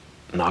little hut,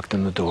 knocked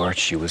on the door,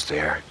 she was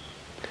there.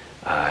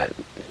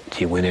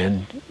 He went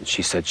in,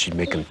 she said she'd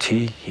make him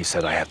tea. He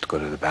said, I have to go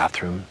to the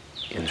bathroom.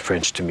 In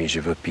French to me, je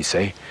veux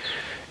pisser.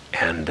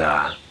 And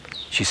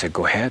she said,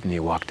 go ahead, and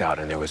he walked out,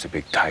 and there was a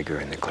big tiger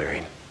in the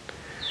clearing.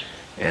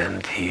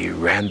 And he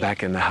ran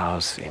back in the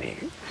house, and he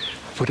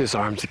put his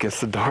arms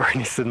against the door,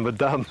 and he said,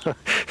 Madame,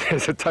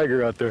 there's a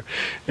tiger out there.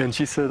 And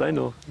she said, I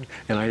know.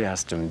 And I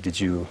asked him, did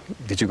you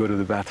go to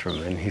the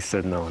bathroom? And he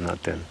said, no,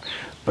 not then.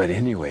 But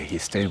anyway, he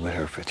stayed with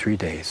her for 3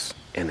 days,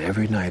 and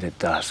every night at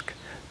dusk,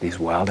 these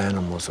wild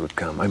animals would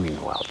come.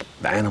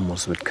 The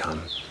animals would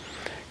come,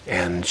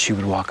 and she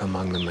would walk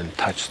among them and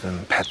touch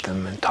them, pet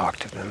them, and talk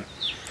to them.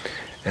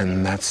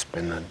 And that's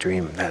been a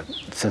dream that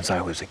since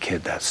I was a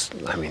kid,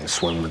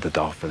 swim with the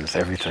dolphins,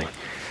 everything.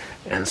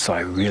 And so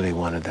I really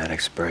wanted that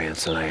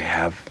experience, and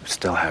I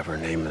still have her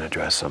name and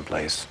address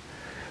someplace.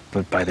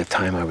 But by the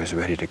time I was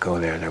ready to go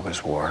there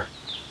was war.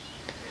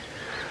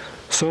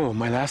 So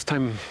my last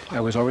time, I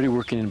was already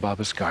working in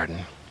Baba's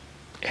garden,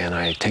 and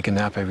I take a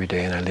nap every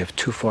day, and I lived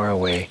too far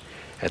away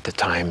at the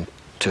time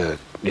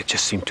it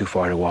just seemed too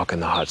far to walk in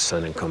the hot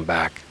sun and come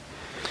back.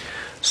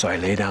 So I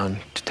lay down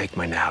to take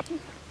my nap.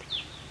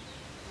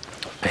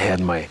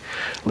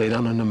 Lay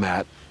down on the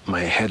mat,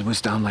 my head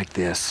was down like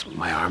this,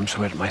 my arms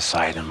were at my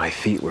side, and my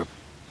feet were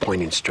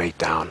pointing straight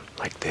down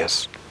like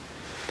this.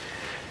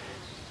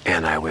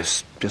 And I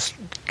was just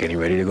getting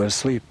ready to go to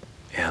sleep,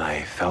 and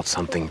I felt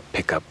something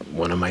pick up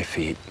one of my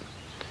feet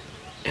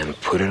and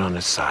put it on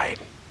its side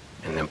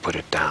and then put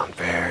it down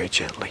very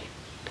gently.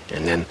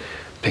 And then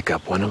pick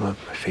up one of my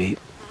feet,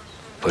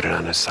 put it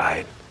on the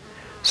side.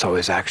 So I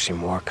was actually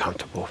more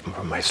comfortable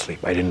from my sleep.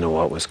 I didn't know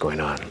what was going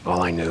on.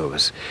 All I knew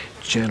was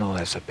gentle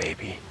as a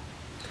baby.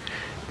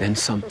 Then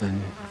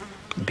something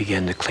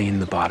began to clean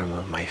the bottom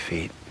of my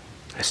feet.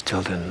 I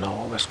still didn't know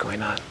what was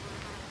going on.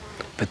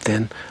 But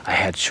then I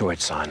had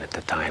shorts on at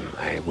the time.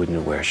 I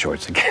wouldn't wear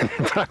shorts again,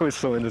 but I was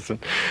so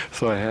innocent.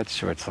 So I had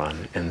shorts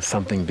on, and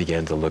something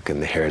began to look in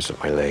the hairs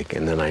of my leg,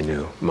 and then I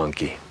knew,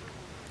 monkey.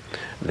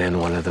 Then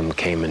one of them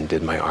came and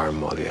did my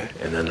arm,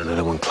 and then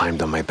another one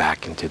climbed on my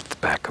back and did the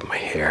back of my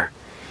hair.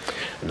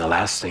 And the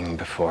last thing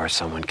before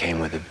someone came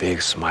with a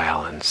big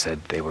smile and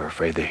said they were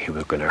afraid that he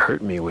was going to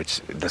hurt me, which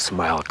the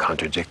smile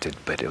contradicted,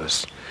 but it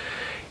was,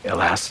 the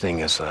last thing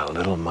is a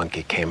little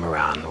monkey came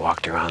around,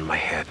 walked around my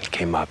head,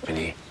 came up, and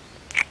he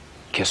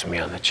kissed me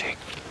on the cheek.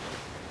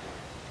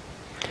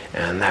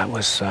 And that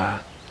was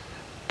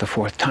the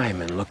fourth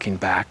time. And looking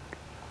back,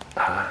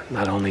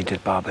 not only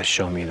did Baba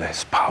show me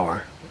his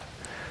power,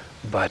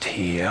 but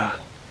I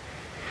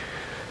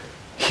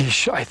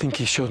think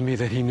he showed me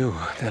that he knew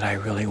that I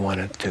really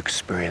wanted to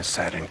experience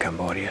that in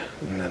Cambodia,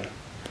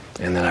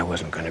 and that I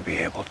wasn't going to be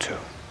able to.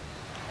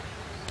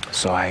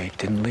 So I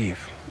didn't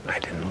leave. I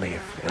didn't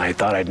leave. And I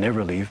thought I'd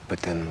never leave,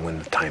 but then when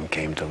the time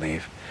came to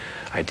leave,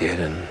 I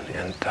did, and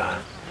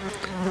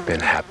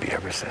been happy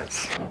ever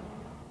since.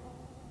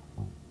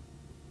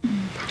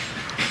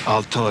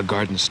 I'll tell a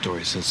garden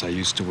story, since I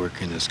used to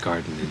work in this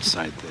garden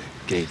inside the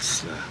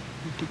gates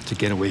to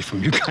get away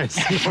from you guys.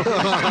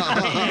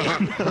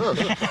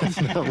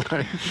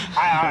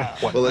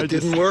 Well, it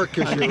didn't work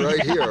because you're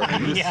right here.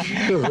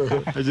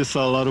 I just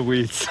saw a lot of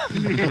weeds.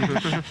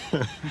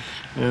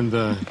 And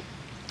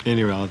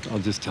anyway, I'll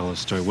just tell a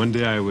story. One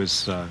day I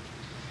was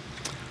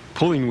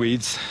pulling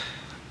weeds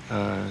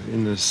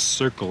in this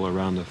circle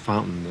around a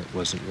fountain that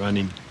wasn't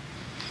running.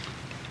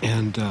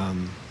 And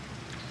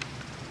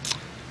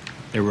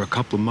there were a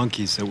couple of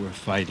monkeys that were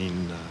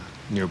fighting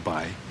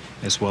nearby,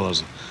 as well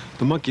as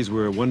the monkeys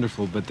were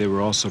wonderful, but they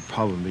were also a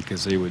problem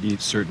because they would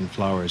eat certain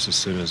flowers as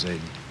soon as they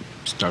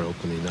start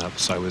opening up.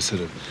 So I was sort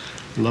of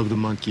loved the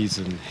monkeys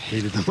and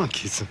hated the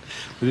monkeys.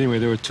 But anyway,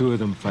 there were two of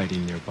them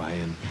fighting nearby,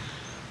 and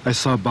I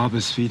saw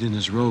Baba's feet in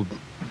his robe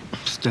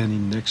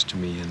standing next to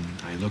me, and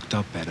I looked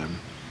up at him.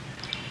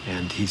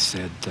 And he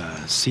said,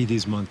 see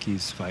these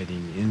monkeys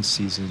fighting in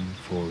season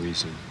for a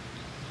reason.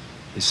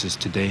 He says,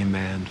 today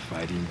man,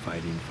 fighting,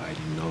 fighting,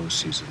 fighting, no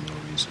season, no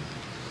reason.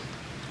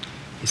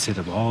 He said,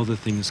 of all the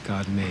things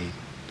God made,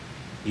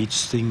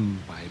 each thing,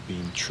 by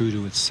being true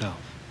to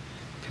itself,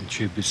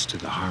 contributes to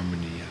the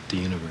harmony of the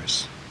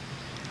universe.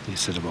 He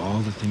said, of all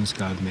the things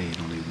God made,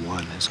 only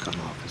one has gone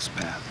off his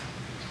path,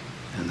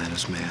 and that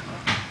is man.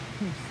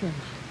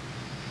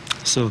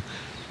 So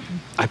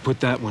I put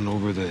that one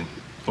over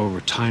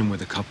time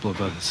with a couple of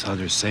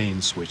other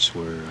sayings, which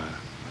were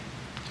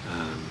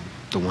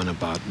the one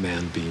about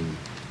man being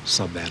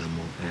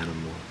sub-animal,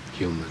 animal,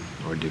 human,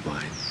 or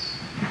divine.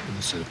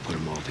 And sort of put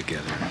them all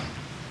together and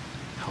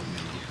help me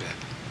a little bit.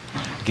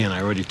 Again,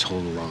 I already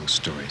told a long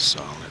story,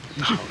 so I'll let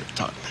Howard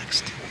talk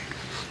next.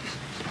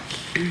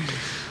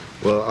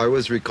 Well, I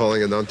was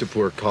recalling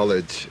Anantapur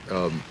College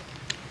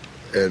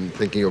and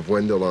thinking of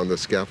Wendel on the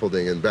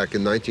scaffolding. And back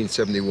in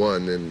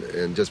 1971,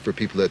 and just for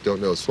people that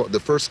don't know, the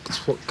first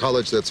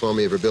college that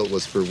Swami ever built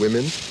was for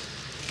women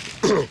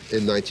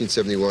in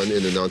 1971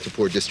 in the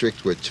Anantapur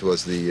district, which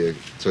was the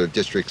sort of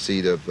district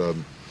seat of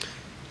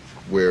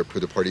where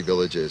Puttaparthi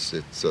village is.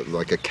 It's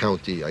like a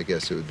county, I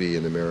guess it would be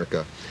in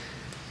America.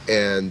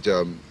 And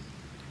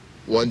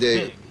one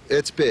day,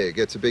 it's big.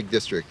 It's a big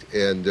district.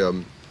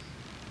 And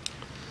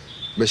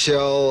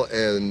Michelle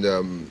and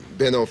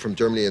Benno from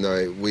Germany and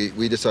I,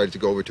 we decided to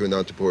go over to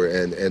Anantapur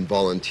and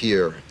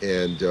volunteer.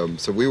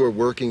 And so we were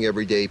working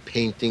every day,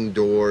 painting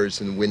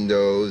doors and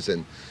windows.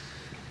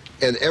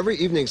 And every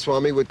evening,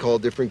 Swami would call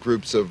different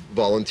groups of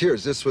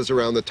volunteers. This was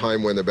around the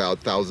time when about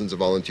thousands of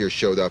volunteers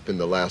showed up in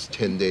the last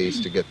 10 days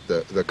to get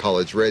the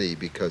college ready,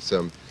 because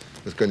it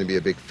was going to be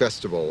a big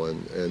festival,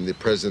 and the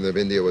President of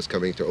India was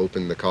coming to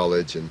open the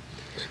college. And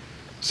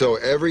so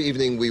every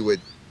evening we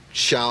would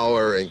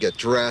shower and get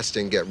dressed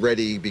and get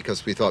ready,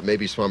 because we thought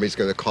maybe Swami's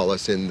going to call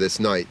us in this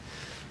night.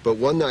 But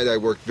one night I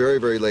worked very,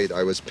 very late.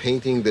 I was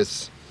painting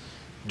this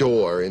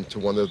door into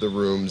one of the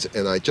rooms,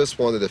 and I just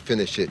wanted to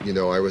finish it. You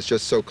know, I was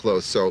just so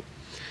close. So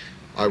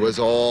I was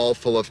all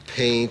full of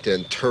paint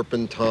and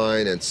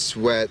turpentine and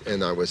sweat,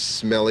 and I was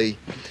smelly.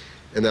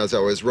 And as I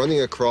was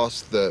running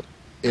across the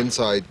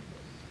inside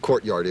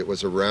courtyard, it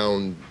was a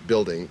round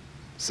building,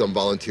 some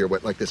volunteer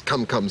went like this,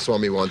 come, come,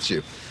 Swami wants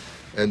you.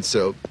 And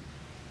so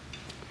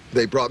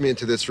they brought me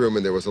into this room,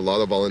 and there was a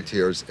lot of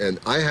volunteers, and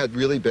I had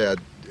really bad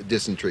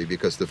dysentery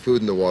because the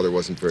food and the water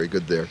wasn't very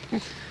good there.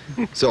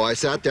 So I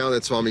sat down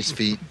at Swami's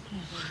feet,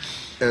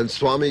 and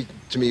Swami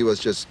to me was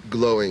just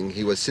glowing.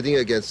 He was sitting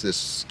against this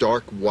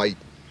stark white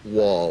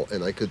wall,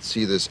 and I could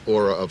see this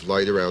aura of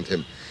light around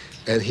him.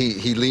 And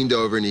he leaned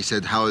over and he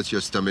said, how is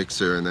your stomach,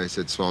 sir? And I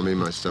said, Swami,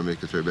 my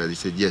stomach is very bad. He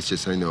said, yes,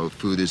 yes, I know.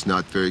 Food is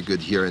not very good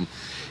here. And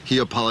he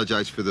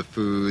apologized for the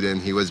food,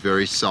 and he was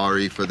very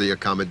sorry for the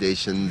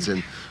accommodations,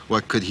 and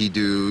what could he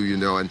do, you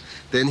know. And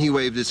then he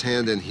waved his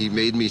hand and he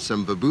made me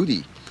some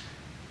vibhuti.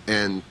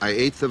 And I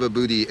ate the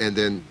vibhuti and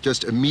then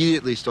just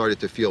immediately started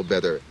to feel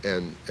better,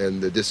 and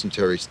the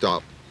dysentery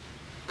stopped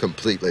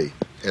completely.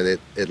 And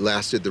it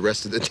lasted the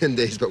rest of the 10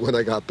 days, but when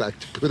I got back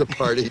to Buddha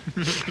Party,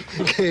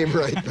 it came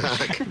right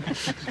back.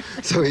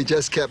 So he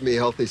just kept me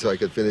healthy so I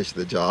could finish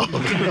the job.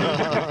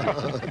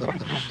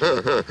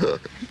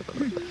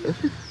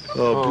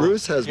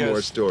 Bruce has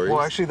more stories.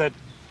 Well, actually, that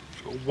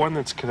one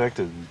that's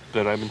connected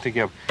that I've been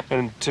thinking of,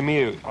 and to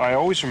me, I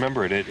always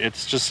remember it.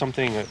 It's just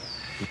something,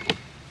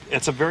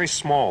 it's a very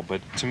small,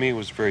 but to me it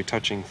was a very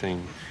touching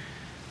thing.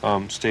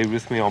 Stayed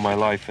with me all my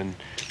life, and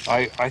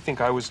I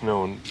think I was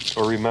known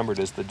or remembered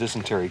as the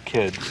dysentery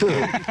kid.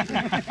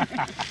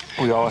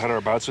 We all had our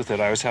bouts with it.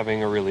 I was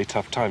having a really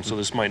tough time, so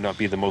this might not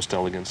be the most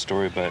elegant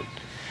story, but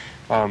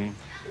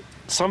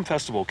some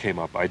festival came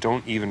up. I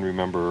don't even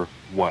remember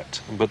what,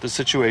 but the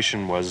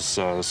situation was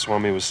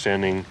Swami was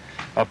standing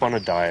up on a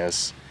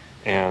dais,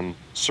 and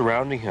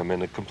surrounding him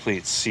in a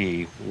complete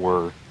sea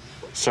were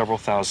several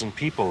thousand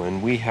people,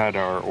 and we had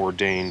our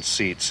ordained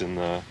seats in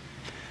the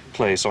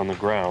place on the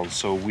ground,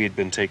 so we had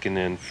been taken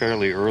in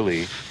fairly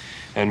early,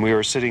 and we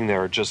were sitting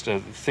there just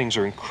things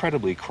are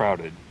incredibly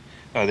crowded.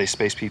 They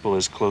space people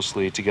as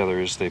closely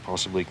together as they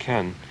possibly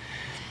can,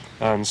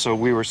 and so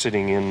we were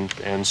sitting in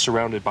and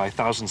surrounded by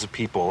thousands of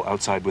people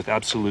outside with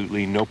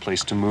absolutely no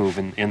place to move.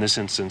 And in this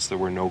instance there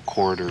were no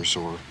corridors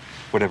or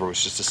whatever, it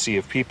was just a sea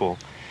of people,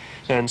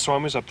 and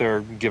Swami was up there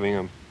giving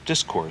a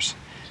discourse.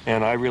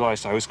 And I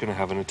realized I was going to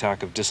have an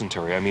attack of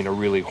dysentery. I mean, a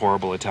really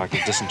horrible attack of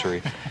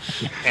dysentery.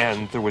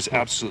 And there was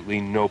absolutely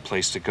no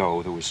place to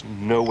go. There was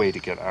no way to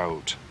get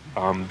out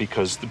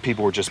because the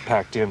people were just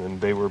packed in,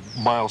 and they were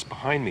miles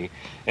behind me.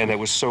 And it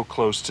was so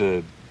close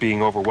to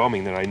being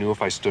overwhelming that I knew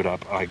if I stood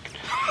up, it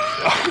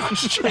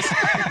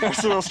was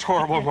the most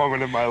horrible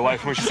moment in my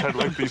life. We just had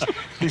like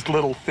these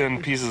little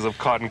thin pieces of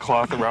cotton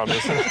cloth around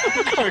us.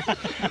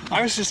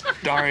 I was just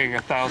dying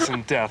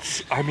 1,000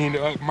 deaths. I mean,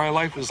 my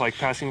life was like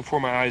passing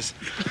before my eyes.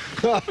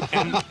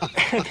 And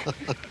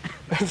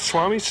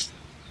Swami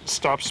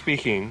stopped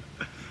speaking,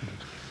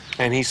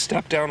 and he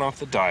stepped down off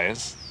the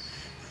dais,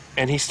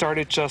 and he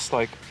started just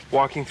like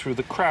walking through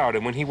the crowd.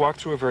 And when he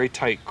walked through a very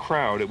tight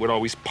crowd, it would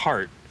always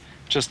part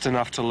just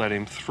enough to let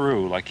him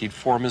through, like he'd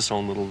form his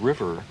own little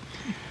river.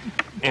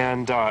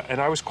 And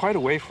I was quite a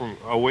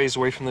ways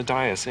away from the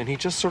dais, and he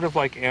just sort of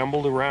like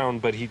ambled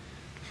around, but he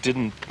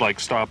didn't like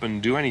stop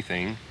and do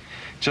anything,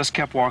 just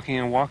kept walking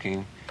and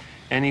walking.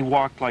 And he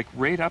walked like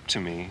right up to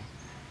me,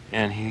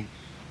 and he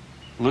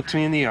looked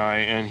me in the eye,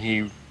 and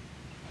he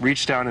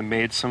reached down and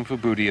made some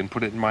vibhuti and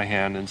put it in my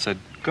hand and said,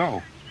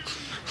 "Go."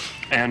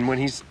 And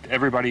when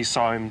everybody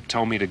saw him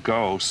tell me to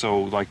go, so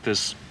like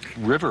this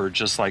river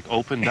just like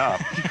opened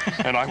up,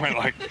 and I went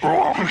like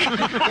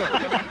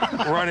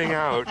running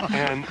out.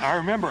 And I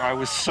remember I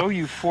was so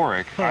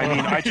euphoric. I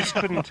mean, I just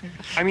couldn't.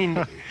 I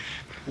mean,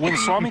 when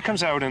Swami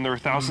comes out and there are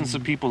thousands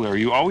of people there,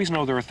 you always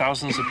know there are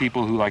thousands of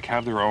people who like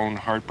have their own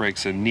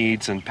heartbreaks and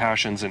needs and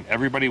passions, and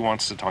everybody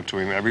wants to talk to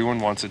him. Everyone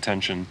wants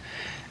attention.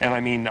 And I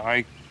mean,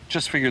 I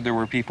just figured there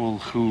were people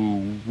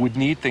who would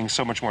need things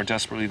so much more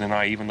desperately than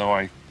I, even though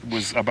I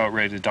was about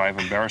ready to die of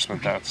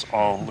embarrassment. That's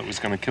all that was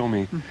going to kill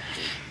me.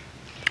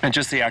 And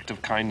just the act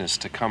of kindness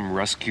to come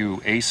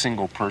rescue a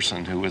single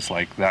person who was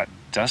like that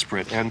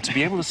desperate, and to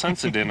be able to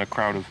sense it in a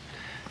crowd of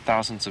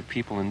thousands of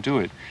people and do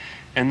it.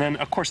 And then,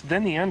 of course,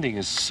 then the ending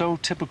is so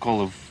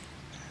typical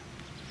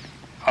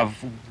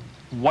of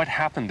what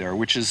happened there,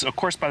 which is, of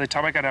course, by the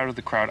time I got out of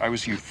the crowd, I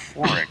was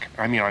euphoric.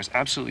 I mean, I was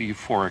absolutely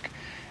euphoric.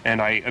 And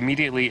I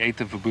immediately ate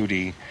the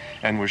vibhuti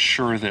and was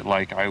sure that,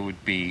 like, I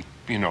would be,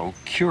 you know,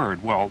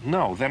 cured. Well,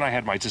 no. Then I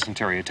had my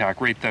dysentery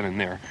attack right then and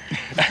there.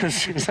 As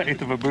soon as I ate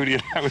the vibhuti,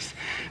 and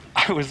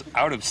I was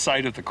out of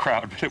sight of the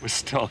crowd, but it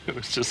was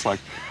just, like,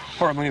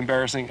 horribly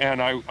embarrassing.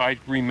 And I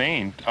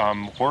remained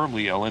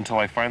horribly ill until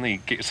I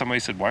finally, somebody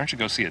said, "Why don't you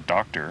go see a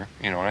doctor?"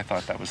 You know, and I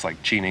thought that was,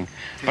 like, cheating.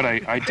 But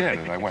I did,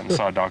 and I went and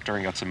saw a doctor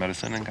and got some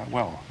medicine and got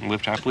well and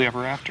lived happily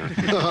ever after.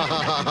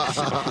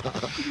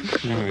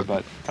 Anyway,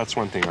 but that's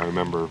one thing I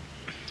remember.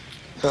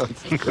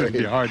 It'd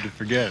be hard to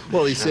forget.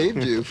 Well, he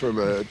saved you from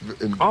a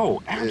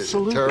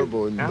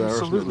terrible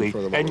embarrassment in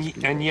front of all those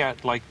people. And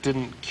yet, like,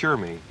 didn't cure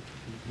me,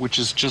 which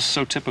is just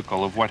so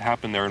typical of what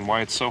happened there and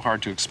why it's so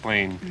hard to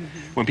explain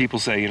when people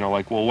say, you know,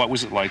 like, well, what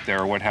was it like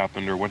there, or what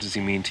happened, or what does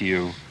he mean to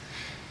you?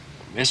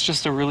 It's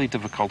just a really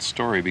difficult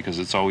story because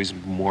it's always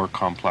more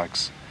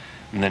complex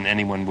than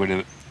anyone would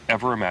have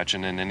ever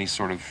imagined in any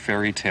sort of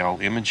fairy tale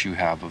image you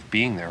have of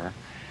being there.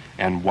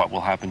 And what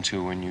will happen to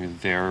you when you're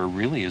there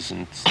really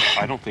isn't.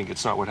 I don't think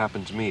it's not what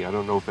happened to me. I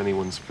don't know if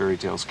anyone's fairy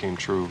tales came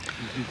true.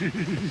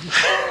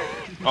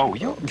 Oh,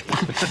 you? I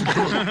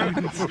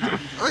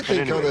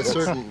think anyway,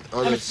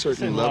 on a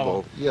certain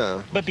level,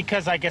 yeah. But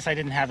because I guess I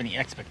didn't have any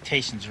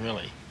expectations,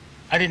 really.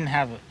 I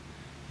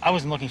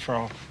wasn't looking for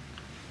a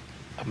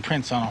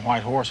prince on a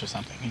white horse or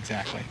something,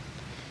 exactly.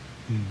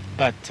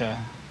 But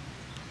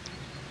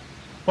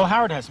Well,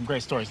 Howard had some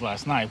great stories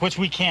last night, which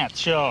we can't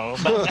show.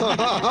 But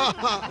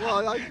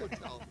Well, I can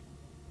tell.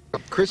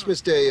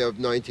 Christmas Day of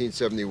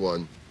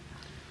 1971,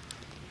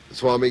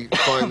 Swami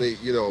finally,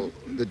 you know,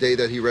 the day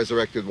that he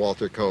resurrected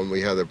Walter Cohn,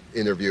 we had an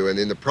interview, and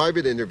in the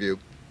private interview,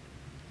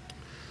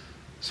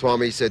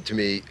 Swami said to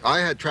me, I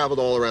had traveled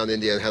all around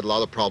India and had a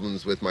lot of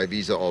problems with my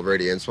visa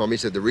already, and Swami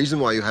said, the reason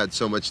why you had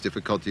so much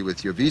difficulty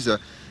with your visa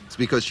is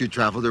because you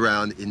traveled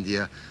around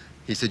India.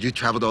 He said, you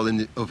traveled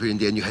over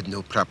India and you had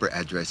no proper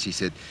address. He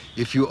said,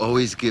 if you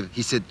always give,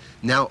 he said,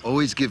 now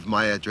always give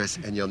my address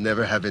and you'll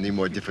never have any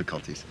more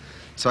difficulties.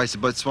 So I said,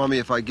 but Swami,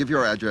 if I give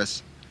your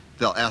address,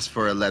 they'll ask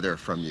for a letter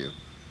from you.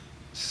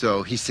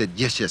 So he said,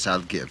 yes, yes,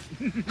 I'll give.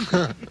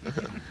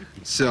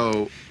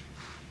 So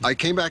I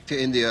came back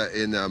to India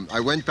I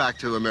went back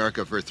to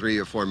America for 3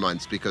 or 4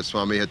 months because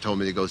Swami had told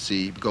me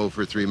to go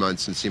for 3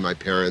 months and see my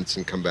parents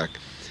and come back.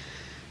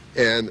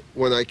 And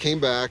when I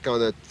came back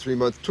on a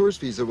 3-month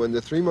tourist visa, when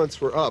the 3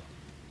 months were up,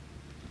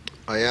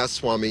 I asked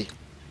Swami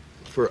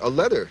for a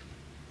letter.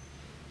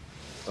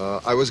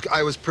 I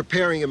was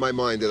preparing in my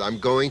mind that I'm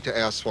going to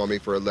ask Swami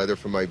for a letter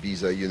for my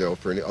visa, you know,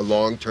 for a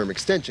long-term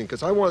extension,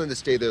 because I wanted to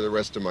stay there the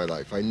rest of my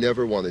life. I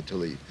never wanted to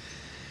leave.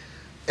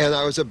 And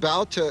I was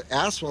about to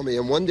ask Swami,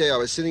 and one day I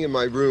was sitting in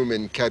my room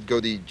in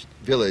Kadgodi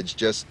village,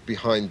 just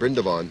behind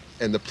Brindavan,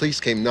 and the police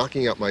came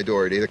knocking at my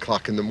door at 8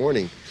 o'clock in the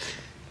morning.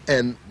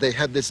 And they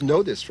had this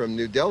notice from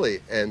New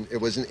Delhi, and it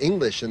was in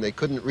English, and they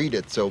couldn't read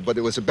it, but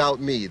it was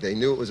about me. They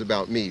knew it was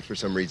about me for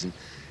some reason.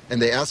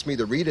 And they asked me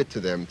to read it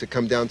to them, to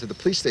come down to the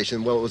police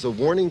station. Well, it was a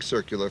warning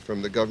circular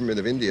from the government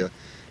of India,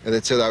 and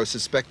it said I was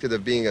suspected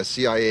of being a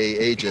CIA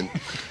agent.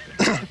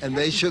 And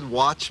they should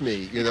watch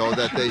me, you know,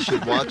 that they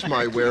should watch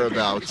my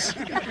whereabouts.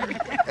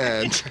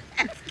 And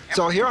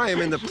so here I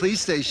am in the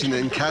police station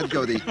in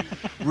Kadgodi,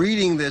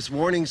 reading this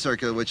warning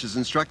circular, which is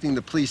instructing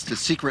the police to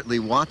secretly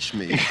watch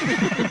me,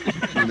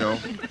 you know,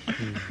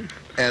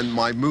 and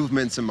my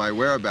movements and my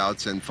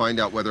whereabouts, and find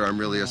out whether I'm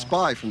really a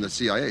spy from the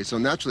CIA. So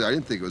naturally, I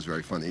didn't think it was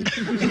very funny.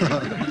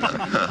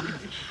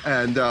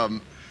 And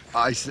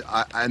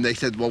and they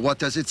said, well, what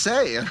does it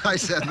say? And I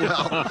said,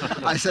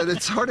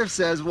 it sort of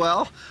says,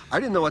 well, I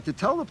didn't know what to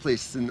tell the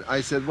police. And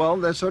I said, well,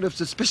 they're sort of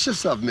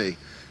suspicious of me.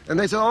 And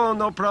they said, oh,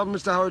 no problem,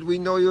 Mr. Howard. We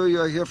know you.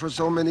 You're here for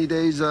so many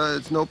days.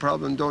 It's no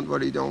problem. Don't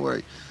worry. Don't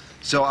worry.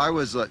 So I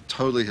was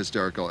totally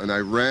hysterical, and I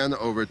ran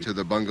over to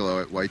the bungalow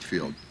at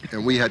Whitefield.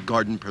 And we had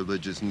garden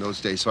privileges in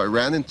those days. So I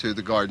ran into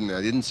the garden, and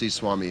I didn't see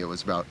Swami. It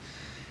was about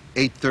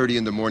 8:30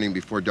 in the morning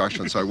before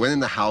darshan. So I went in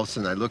the house,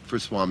 and I looked for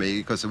Swami,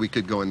 because we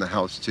could go in the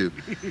house, too.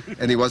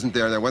 And he wasn't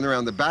there. And I went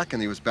around the back,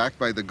 and he was back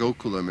by the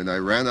Gokulam. And I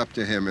ran up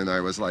to him, and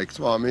I was like,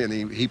 Swami.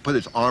 And he put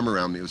his arm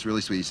around me. It was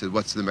really sweet. He said,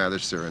 what's the matter,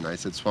 sir? And I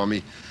said,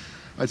 Swami,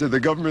 the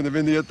government of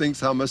India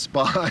thinks I'm a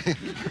spy.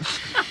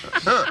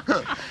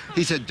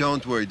 He said,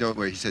 don't worry, don't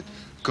worry. He said,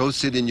 go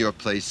sit in your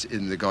place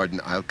in the garden.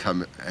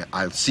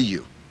 I'll see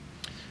you.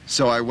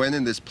 So I went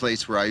in this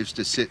place where I used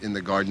to sit in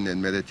the garden and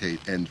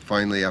meditate. And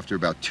finally, after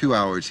about 2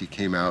 hours, he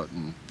came out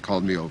and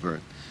called me over.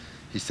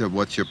 He said,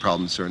 what's your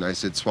problem, sir? And I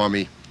said,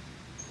 Swami,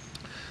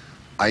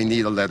 I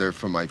need a letter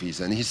for my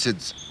visa. And he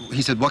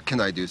said, what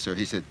can I do, sir?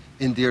 He said,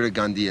 Indira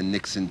Gandhi and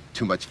Nixon,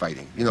 too much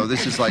fighting. You know,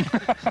 this is like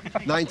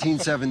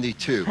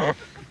 1972.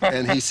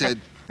 And he said,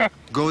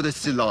 go to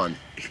Ceylon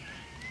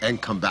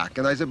and come back.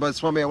 And I said, but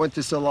Swami, I went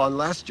to Ceylon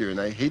last year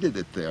and I hated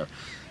it there.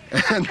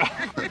 And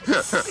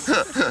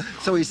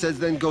so he says,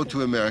 then go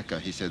to America.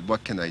 He said,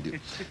 what can I do?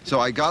 So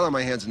I got on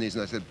my hands and knees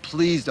and I said,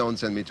 please don't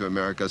send me to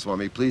America,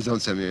 Swami. Please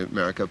don't send me to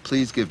America.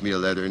 Please give me a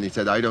letter. And he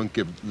said, I don't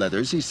give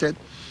letters. He said,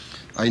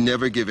 I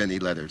never give any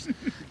letters.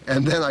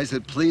 And then I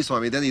said, please,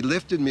 Swami. Then he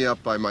lifted me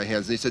up by my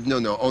hands and he said, no,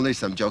 no, only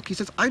some joke. He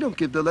says, I don't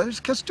give the letters.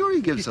 Kasturi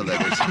gives the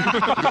letters.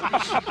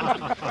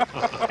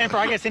 And for,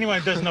 I guess, anyone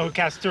who doesn't know who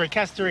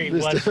Kasturi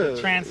was the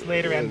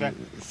translator and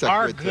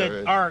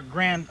our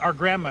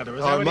grandmother.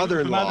 Was our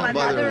mother-in-law. My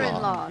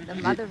mother-in-law. The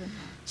mother-in-law.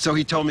 So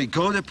he told me,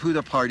 go to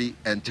Puda Party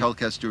and tell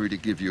Kasturi to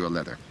give you a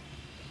letter.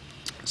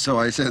 So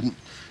I said,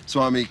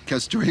 Swami,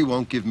 Kasturi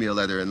won't give me a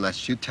letter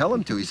unless you tell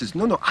him to. He says,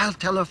 no, no, I'll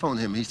telephone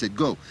him. He said,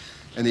 go.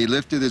 And he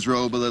lifted his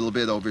robe a little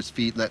bit over his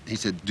feet. He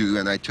said, do.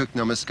 And I took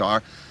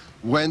Namaskar,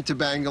 went to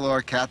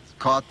Bangalore,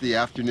 caught the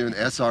afternoon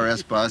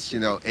SRS bus,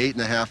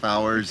 8.5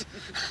 hours.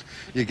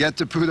 You get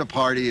to Puda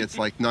Party, it's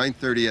like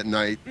 9:30 at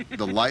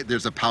night.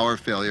 There's a power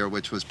failure,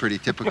 which was pretty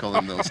typical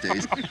in those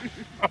days.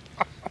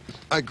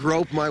 I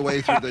grope my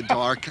way through the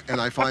dark,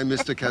 and I find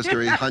Mr.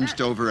 Kasturi hunched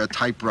over a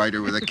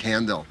typewriter with a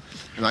candle.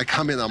 And I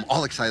come in, I'm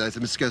all excited. I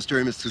said, Mr.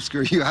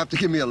 Kasturi, you have to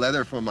give me a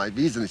letter for my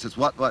visa. And he says,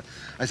 what?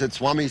 I said,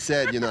 Swami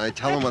said, I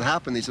tell him what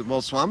happened. He said,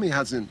 well, Swami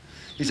hasn't.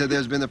 He said,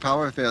 there's been a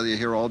power failure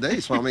here all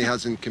day. Swami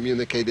hasn't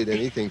communicated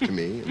anything to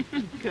me.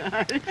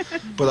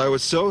 But I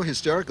was so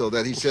hysterical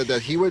that he said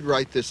that he would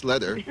write this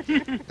letter.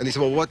 And he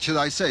said, well, what should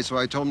I say? So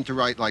I told him to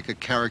write like a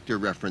character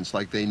reference,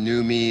 like they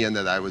knew me and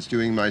that I was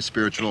doing my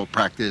spiritual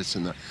practice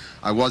and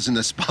I wasn't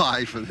a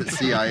spy for the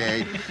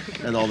CIA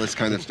and all this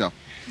kind of stuff.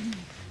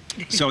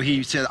 So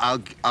he said,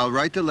 I'll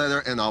write the letter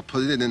and I'll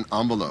put it in an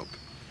envelope.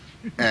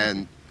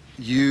 And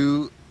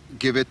you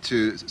give it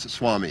to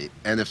Swami.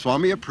 And if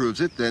Swami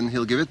approves it, then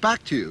he'll give it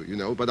back to you, you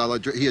know, but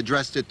he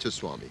addressed it to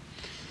Swami.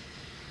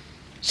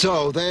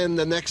 So then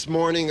the next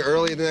morning,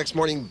 early the next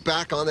morning,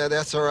 back on that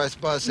SRS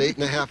bus,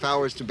 8.5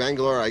 hours to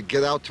Bangalore, I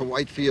get out to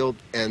Whitefield,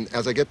 and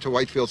as I get to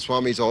Whitefield,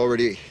 Swami's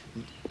already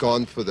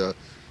gone for the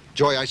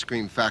Joy Ice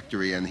Cream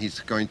Factory, and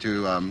he's going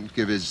to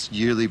give his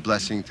yearly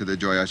blessing to the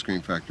Joy Ice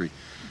Cream Factory.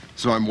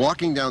 So I'm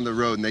walking down the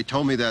road, and they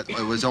told me that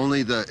it was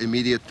only the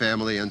immediate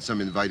family and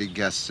some invited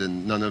guests,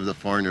 and none of the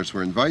foreigners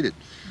were invited.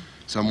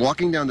 So I'm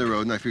walking down the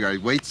road, and I figured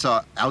I'd wait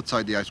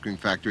outside the ice cream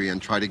factory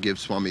and try to give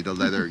Swami the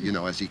letter, you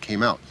know, as he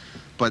came out.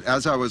 But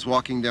as I was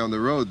walking down the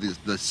road,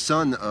 the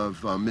son of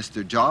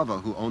Mr. Java,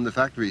 who owned the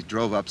factory,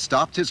 drove up,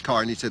 stopped his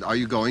car, and he said, "Are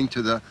you going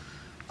to the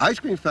ice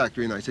cream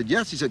factory?" And I said,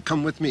 "Yes." He said,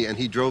 "Come with me." And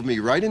he drove me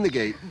right in the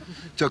gate,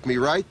 took me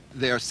right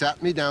there,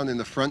 sat me down in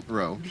the front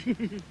row.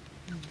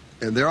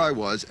 And there I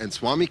was, and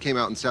Swami came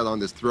out and sat on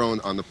this throne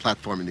on the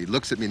platform, and he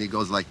looks at me and he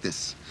goes like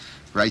this,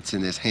 writes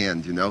in his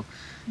hand, you know,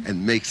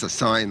 and makes a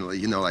sign,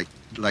 you know,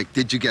 like,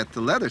 "Did you get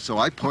the letter?" So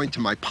I point to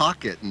my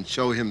pocket and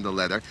show him the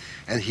letter,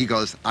 and he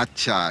goes,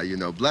 "Acha," you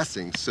know,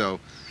 blessings. So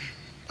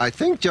I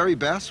think Jerry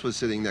Bass was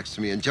sitting next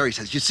to me, and Jerry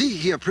says, "You see,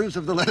 he approves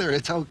of the letter.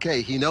 It's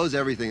okay. He knows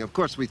everything." Of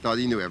course, we thought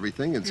he knew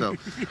everything, and so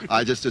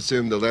I just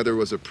assumed the letter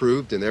was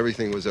approved and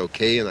everything was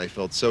okay, and I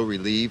felt so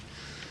relieved.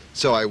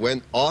 So I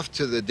went off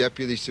to the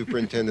Deputy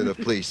Superintendent of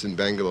Police in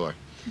Bangalore,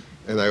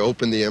 and I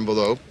opened the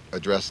envelope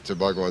addressed to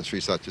Bhagawan Sri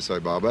Sathya Sai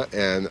Baba,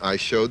 and I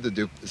showed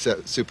the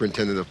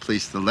Superintendent of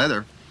Police the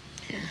letter.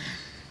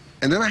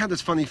 And then I had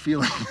this funny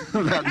feeling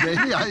that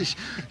maybe I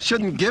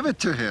shouldn't give it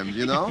to him,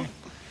 you know?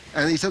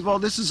 And he said, "Well,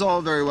 this is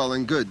all very well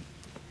and good."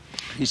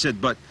 He said,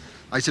 "But,"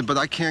 I said, "But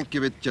I can't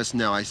give it just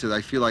now." I said,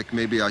 "I feel like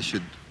maybe I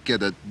should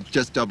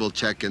just double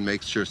check and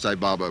make sure Sai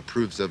Baba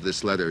approves of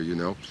this letter, you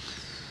know?"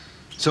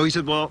 So he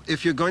said, "Well,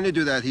 if you're going to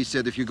do that," he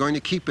said, "if you're going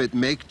to keep it,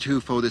 make 2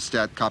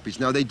 photostat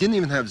copies." Now, they didn't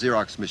even have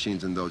Xerox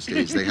machines in those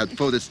days. They had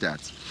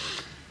photostats.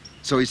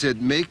 So he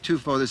said, "Make 2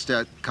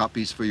 photostat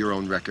copies for your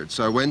own record."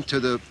 So I went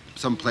to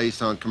some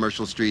place on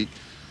Commercial Street,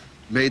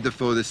 made the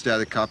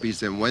photostatic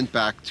copies, and went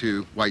back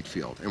to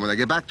Whitefield. And when I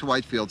get back to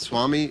Whitefield,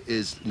 Swami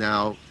is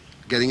now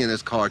getting in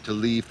his car to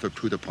leave for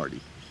Puja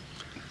party.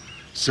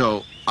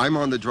 So I'm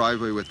on the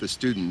driveway with the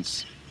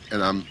students,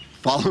 and I'm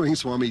following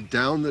Swami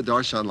down the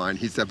darshan line.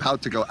 He's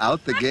about to go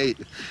out the gate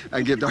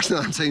and give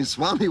darshan. I'm saying,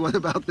 "Swami, what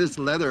about this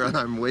letter?" And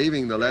I'm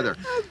waving the letter.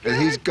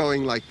 And he's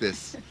going like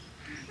this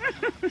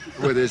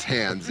with his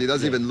hands. He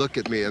doesn't even look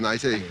at me. And I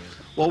say,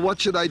 "Well,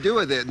 what should I do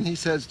with it?" And he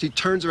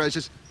turns around and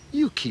says,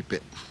 "You keep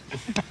it."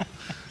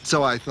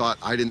 So I thought,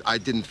 I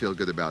didn't feel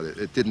good about it.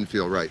 It didn't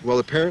feel right. Well,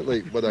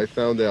 apparently what I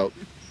found out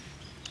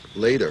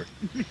later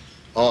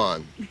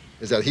on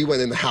is that he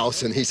went in the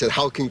house and he said,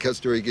 "How can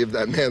Kasturi give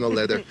that man a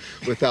letter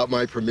without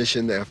my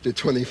permission after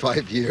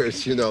 25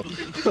 years, you know?"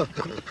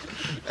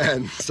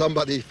 And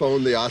somebody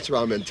phoned the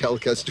ashram and tell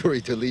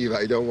Kasturi to leave.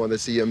 I don't want to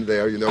see him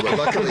there, you know. But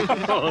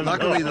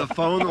luckily the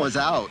phone was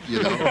out,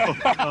 you know.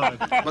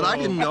 But I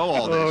didn't know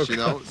all this, you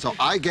know. So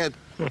I get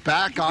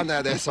back on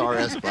that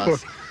SRS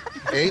bus,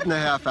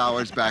 8.5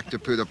 hours back to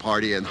Puja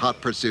party in hot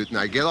pursuit, and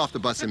I get off the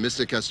bus and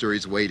Mr.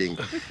 Kasturi's waiting,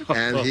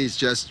 and he's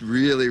just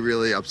really,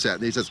 really upset.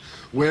 And he says,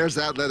 "Where's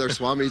that letter?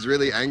 Swami's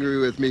really angry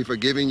with me for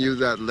giving you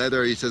that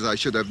letter." He says, "I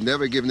should have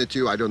never given it to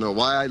you. I don't know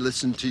why I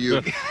listened to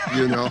you,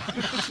 you know."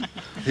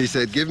 He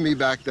said, "Give me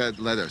back that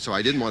letter." So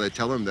I didn't want to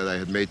tell him that I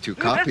had made 2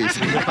 copies,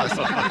 because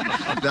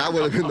that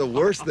would have been the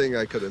worst thing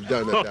I could have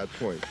done at that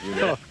point, you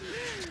know.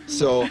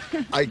 So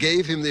I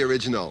gave him the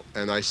original,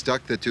 and I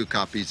stuck the 2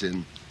 copies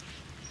in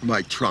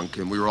my trunk,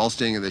 and we were all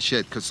staying in the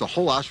shed because the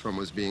whole ashram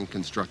was being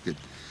constructed.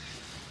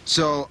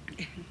 So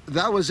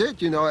that was it,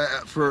 you know,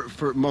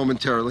 for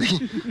momentarily.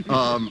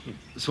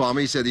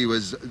 Swami said he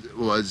was,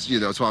 you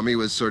know, Swami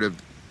was sort of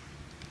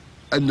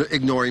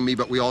ignoring me,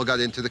 but we all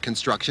got into the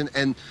construction.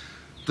 And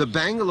the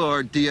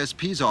Bangalore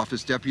DSP's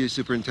office, Deputy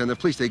Superintendent of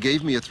Police, they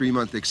gave me a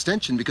 3-month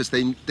extension because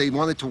they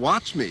wanted to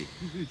watch me.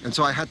 And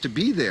so I had to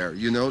be there,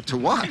 you know, to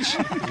watch.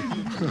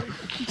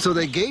 So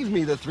they gave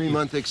me the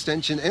 3-month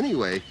extension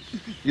anyway,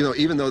 you know,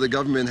 even though the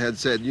government had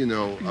said, you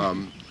know,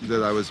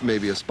 that I was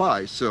maybe a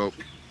spy. So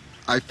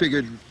I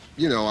figured,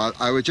 you know,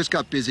 I just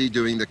got busy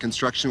doing the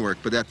construction work.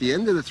 But at the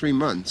end of the 3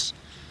 months,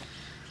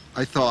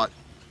 I thought,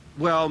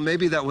 well,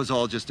 maybe that was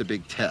all just a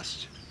big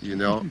test, you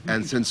know.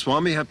 And since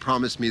Swami had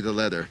promised me the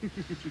letter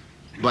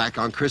back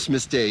on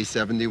Christmas Day,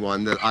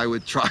 71, that I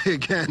would try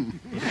again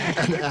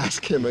and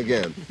ask him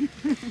again.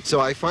 So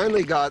I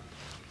finally got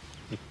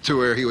to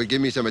where he would give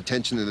me some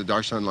attention in the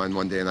darshan line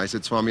one day, and I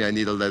said, "Swami, I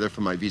need a letter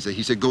for my visa."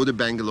 He said, "Go to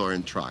Bangalore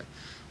and try."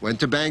 Went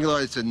to Bangalore.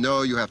 I said,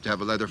 "No, you have to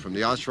have a letter from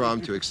the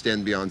ashram to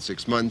extend beyond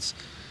 6 months."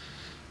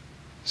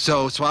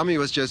 So Swami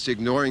was just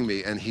ignoring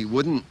me, and he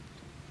wouldn't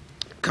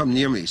come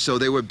near me. So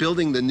they were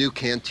building the new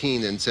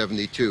canteen in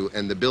 72,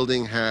 and the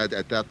building had,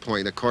 at that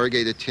point, a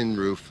corrugated tin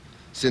roof,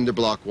 cinder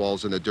block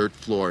walls, and a dirt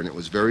floor, and it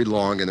was very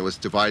long, and it was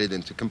divided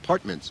into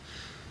compartments.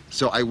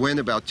 So I went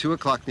about 2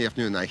 o'clock in the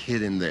afternoon and I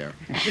hid in there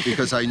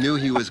because I knew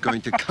he was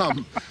going to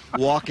come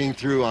walking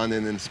through on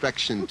an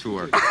inspection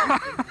tour.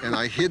 And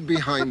I hid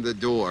behind the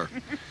door.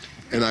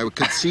 And I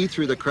could see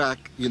through the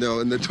crack, you know,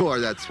 in the door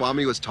that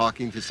Swami was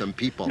talking to some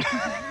people.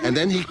 And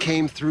then he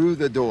came through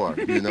the door,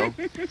 you know.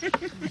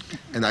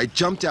 And I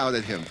jumped out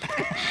at him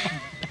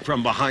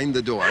from behind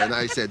the door. And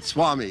I said,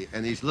 Swami.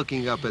 And he's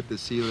looking up at the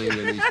ceiling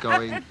and he's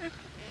going,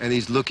 and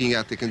he's looking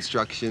at the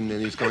construction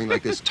and he's going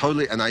like this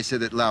totally. And I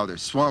said it louder,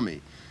 Swami.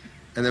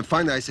 And then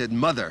finally I said,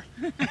 Mother.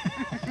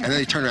 And then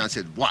he turned around and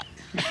said, what?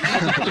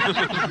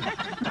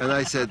 And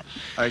I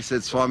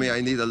said, Swami, I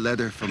need a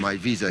letter for my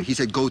visa. He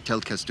said, go tell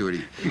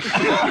Kasturi.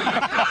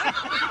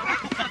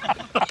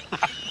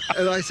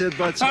 And I said,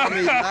 but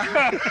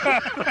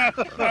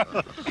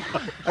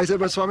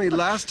Swami,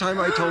 last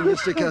time I told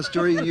Mr.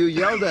 Kasturi, you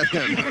yelled at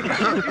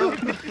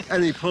him.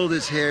 And he pulled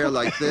his hair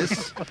like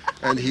this,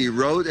 and he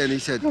wrote, and he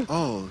said,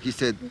 oh, he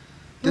said,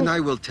 then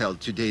I will tell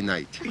today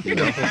night, you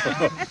know.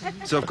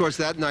 So, of course,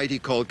 that night he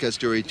called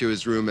Kasturi to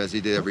his room, as he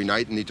did every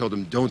night, and he told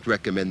him, don't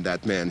recommend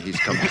that man. He's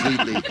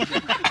completely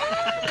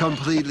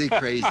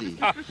crazy,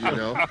 you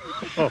know.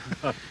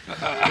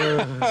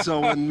 So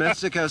when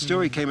Mr.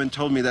 Kasturi came and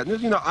told me that,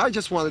 you know, I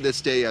just wanted to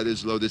stay at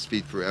his lotus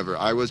feet forever.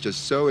 I was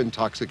just so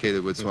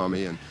intoxicated with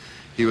Swami, and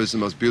he was the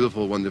most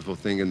beautiful, wonderful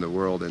thing in the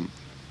world. And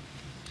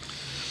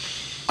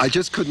I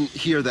just couldn't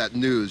hear that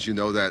news, you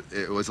know, that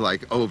it was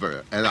like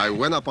over. And I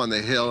went up on the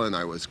hill and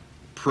I was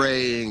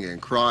praying and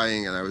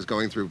crying, and I was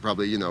going through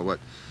probably, you know, what,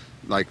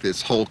 like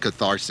this whole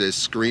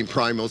catharsis,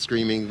 primal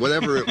screaming,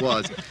 whatever it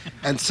was.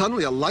 And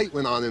suddenly a light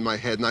went on in my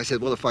head, and I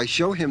said, well, if I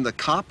show him the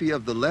copy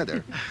of the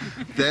letter,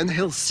 then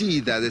he'll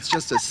see that it's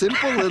just a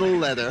simple little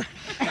letter.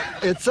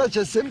 It's such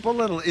a simple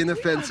little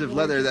inoffensive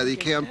letter that he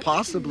can't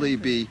possibly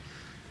be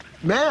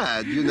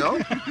mad, you know?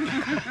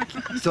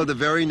 So the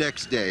very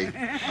next day,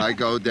 I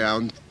go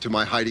down to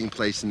my hiding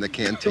place in the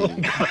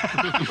canteen.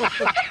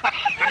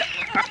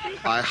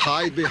 I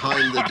hide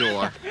behind the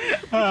door.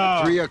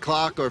 3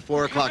 o'clock or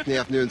 4 o'clock in the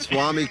afternoon,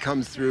 Swami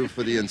comes through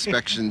for the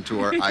inspection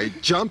tour. I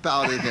jump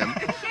out at him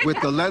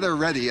with the letter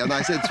ready, and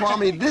I said,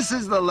 Swami, this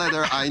is the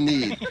letter I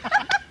need.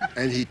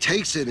 And he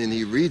takes it and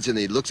he reads it and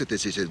he looks at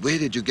this. He said, where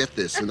did you get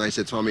this? And I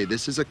said, Swami,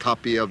 this is a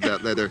copy of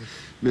that letter,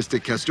 Mr.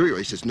 Kasturi.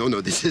 He says, no,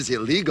 this is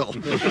illegal.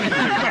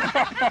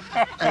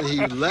 And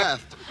he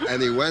left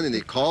and he went and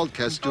he called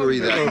Kasturi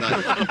that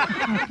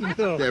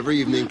night. Every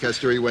evening,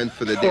 Kasturi went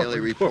for the daily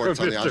reports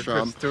on the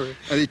ashram.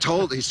 And he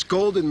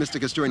scolded Mr.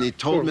 Kasturi, and he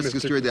told Mr.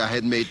 Kasturi that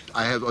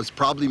I was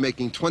probably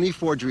making 20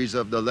 forgeries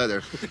of the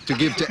letter to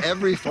give to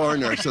every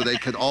foreigner so they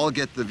could all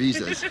get the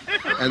visas.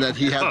 And that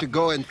he had to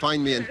go and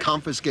find me and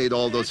confiscate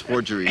all those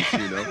forgeries,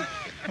 you know.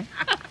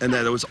 And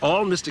that it was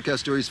all Mr.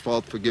 Kasturi's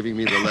fault for giving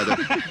me the letter.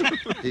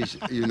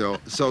 You know,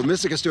 so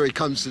Mr. Kasturi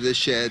comes to this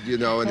shed, you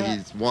know, and he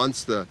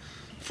wants the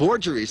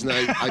forgeries. And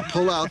I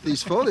pull out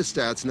these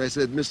photostats, and I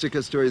said, Mr.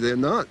 Kasturi, they're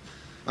not.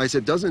 I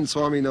said, doesn't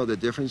Swami know the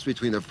difference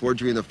between a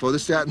forgery and a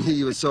photostat? And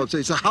he was so upset.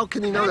 He said, how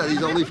can he know that?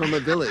 He's only from a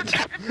village.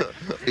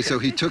 So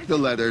he took the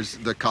letters,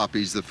 the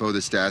copies, the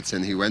photostats,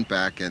 and he went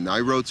back, and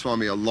I wrote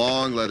Swami a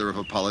long letter of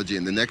apology.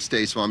 And the next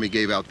day, Swami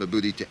gave out the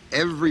booty to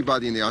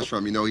everybody in the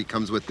ashram. You know, he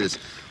comes with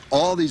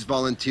all these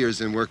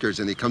volunteers and workers,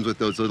 and he comes with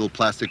those little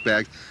plastic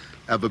bags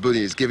of vibhuti.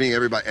 He's giving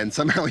everybody, and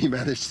somehow he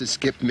managed to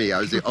skip me. I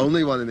was the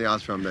only one in the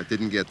ashram that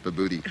didn't get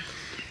vibhuti.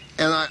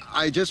 And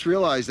I just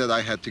realized that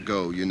I had to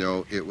go, you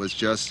know. It was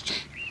just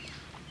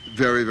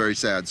very, very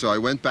sad. So I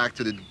went back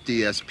to the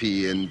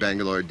DSP in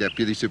Bangalore,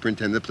 Deputy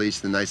Superintendent of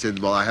Police, and I said,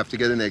 well, I have to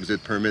get an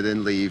exit permit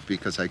and leave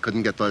because I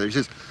couldn't get the letter. He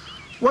says,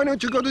 why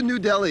don't you go to New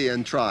Delhi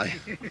and try?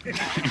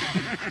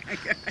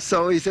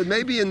 So he said,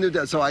 maybe in New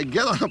Delhi. So I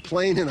get on a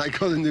plane and I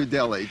go to New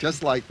Delhi,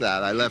 just like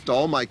that. I left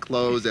all my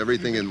clothes,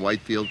 everything in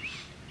Whitefield.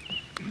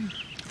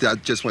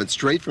 That just went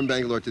straight from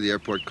Bangalore to the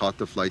airport, caught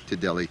the flight to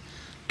Delhi.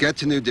 Get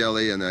to New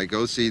Delhi, and I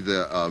go see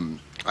the,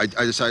 I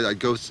decided I'd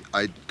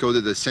go to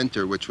the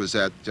center, which was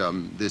at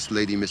this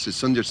lady, Mrs.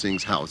 Sundar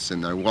Singh's house.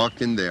 And I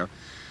walked in there,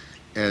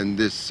 and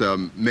this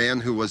man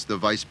who was the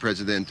vice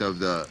president of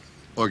the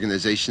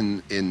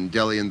organization in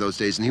Delhi in those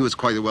days, and he was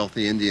quite a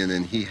wealthy Indian,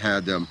 and he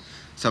had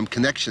some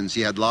connections.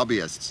 He had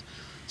lobbyists.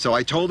 So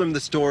I told him the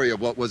story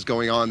of what was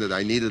going on, that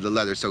I needed a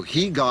letter. So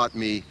he got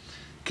me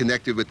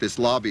connected with this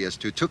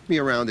lobbyist who took me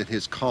around in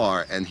his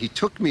car, and he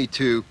took me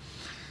to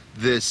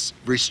this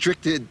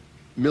restricted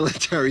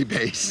military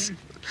base.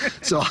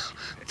 So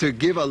to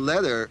give a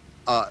letter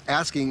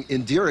asking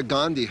Indira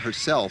Gandhi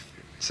herself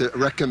to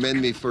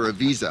recommend me for a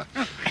visa.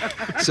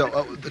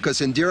 So, because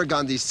Indira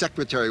Gandhi's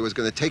secretary was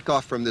going to take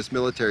off from this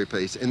military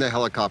base in a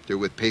helicopter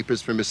with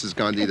papers for Mrs.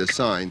 Gandhi to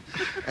sign.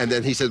 And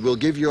then he said, we'll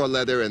give you a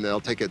letter and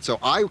they'll take it. So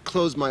I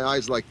closed my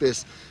eyes like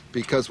this,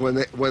 because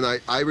when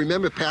I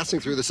remember passing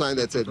through the sign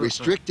that said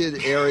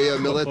restricted area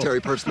military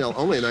personnel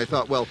only, and I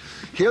thought, well,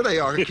 here they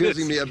are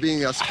accusing me of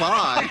being a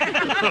spy,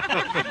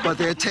 but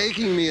they're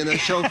taking me in a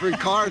chauffeured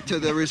car to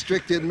the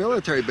restricted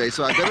military base,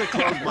 so I better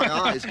close my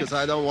eyes because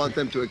I don't want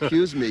them to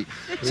accuse me.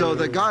 So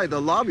the guy,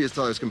 the lobbyist,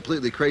 thought I was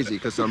completely crazy. crazy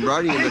because I'm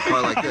riding in the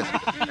car like this,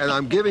 and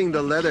I'm giving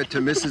the letter to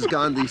Mrs.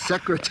 Gandhi's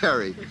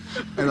secretary.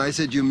 And I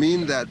said, you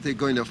mean that they're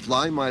going to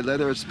fly my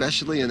letter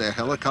especially in a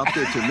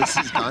helicopter to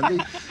Mrs.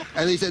 Gandhi?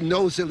 And he said,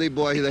 no, silly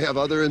boy, they have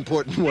other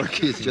important work.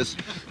 He's just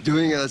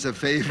doing it as a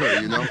favor,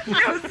 you know.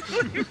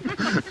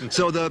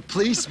 So the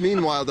police,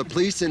 meanwhile, the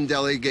police in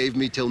Delhi gave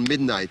me till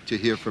midnight to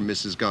hear from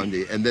Mrs.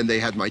 Gandhi. And then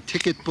they had my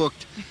ticket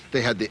booked.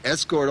 They had the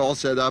escort all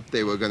set up.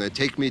 They were going to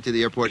take me to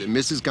the airport. And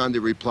Mrs. Gandhi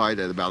replied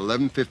at about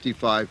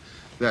 11:55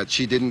 that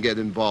she didn't get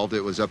involved. It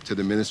was up to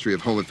the Ministry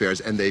of Home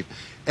Affairs. And they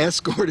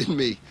escorted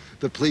me.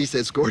 The police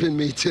escorted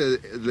me to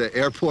the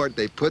airport.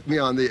 They put me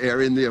on the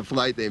Air India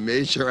flight. They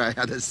made sure I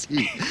had a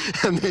seat.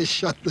 And they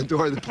shut the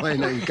door of the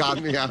plane and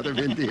got me out of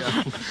India.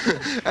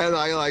 And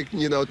I, like,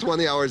 you know,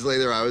 20 hours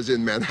later, I was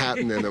in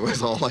Manhattan, and it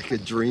was all like a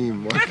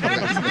dream. What can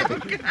I say?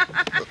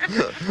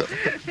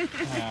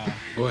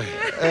 Boy.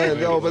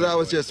 And, oh, but that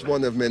was just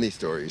one of many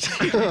stories.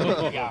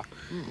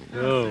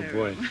 Oh,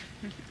 boy.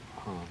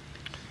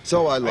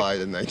 So I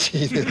lied in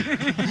 19,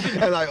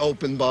 and I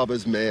opened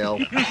Baba's mail,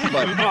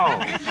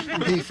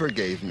 but he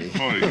forgave me.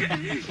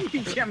 He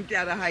jumped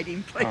out of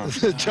hiding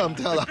place.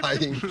 Jumped out of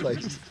hiding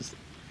places.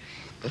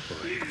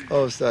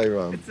 Oh,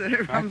 Sairam.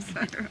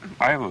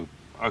 I have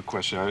a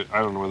question. I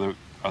don't know whether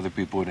other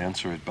people would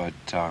answer it, but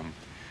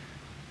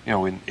you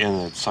know,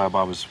 in Sai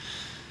Baba's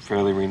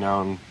fairly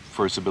renowned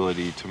for his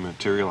ability to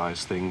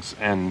materialize things,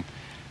 and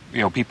you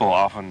know, people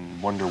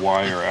often wonder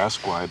why or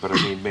ask why, but I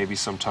mean, maybe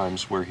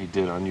sometimes where he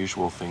did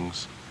unusual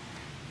things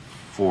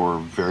for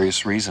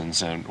various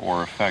reasons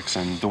or effects.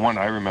 And the one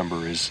I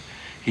remember is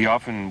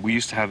we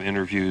used to have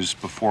interviews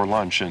before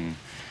lunch, and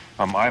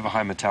I have a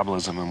high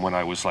metabolism, and when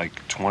I was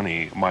like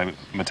 20, my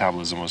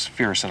metabolism was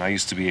fierce, and I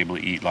used to be able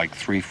to eat like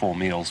 3 full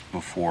meals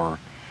before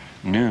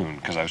noon,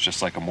 because I was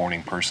just like a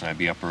morning person. I'd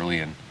be up early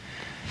and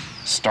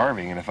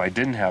starving, and if I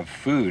didn't have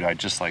food, I'd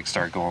just like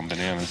start going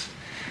bananas.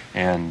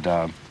 And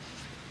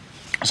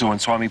so when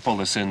Swami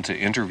pulled us into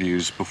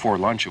interviews before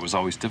lunch, it was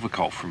always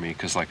difficult for me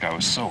because like I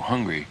was so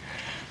hungry.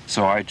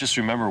 So I just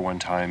remember one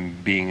time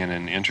being in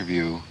an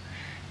interview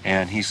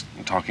and he's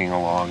talking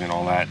along and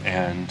all that,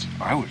 and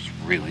I was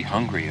really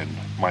hungry and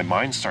my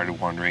mind started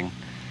wandering,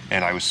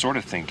 and I was sort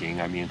of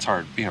thinking, I mean, it's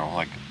hard, you know,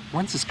 like,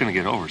 when's this going to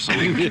get over so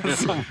we can get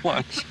some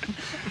lunch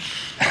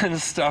and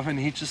stuff. And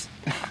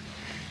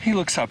he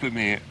looks up at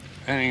me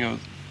and he goes,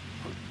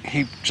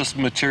 he just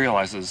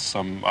materializes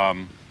some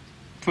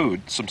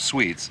food, some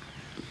sweets,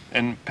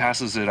 and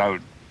passes it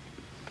out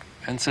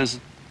and says,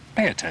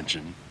 pay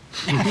attention.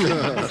 So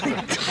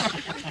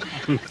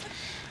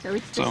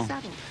it's the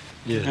subtle.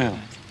 Yeah.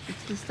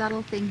 It's the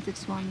subtle things that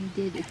Swami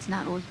did. It's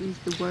not always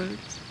the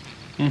words.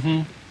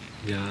 Mm-hmm.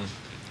 Yeah.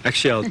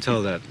 Actually, I'll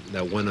tell that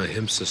one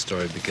ahimsa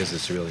story because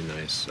it's really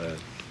nice.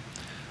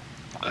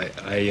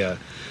 I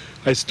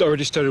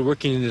already started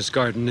working in his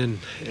garden,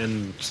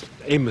 and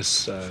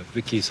Amos,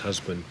 Vicky's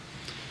husband,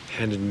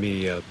 handed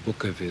me a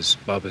book of his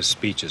Baba's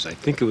speeches. I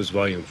think it was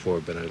volume 4,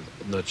 but I'm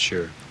not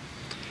sure.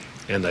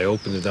 And I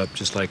opened it up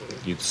just like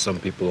some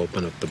people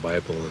open up the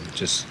Bible, and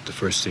just the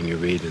first thing you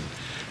read. And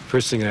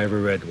first thing I ever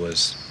read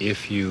was,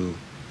 if you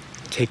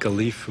take a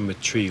leaf from a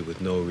tree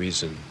with no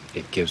reason,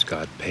 it gives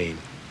God pain.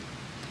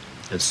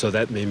 And so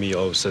that made me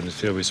all of a sudden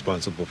feel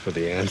responsible for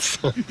the ants.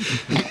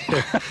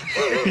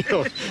 You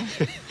know,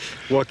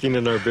 walking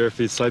in our bare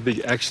feet. So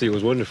actually, it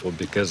was wonderful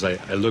because I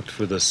looked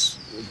for this,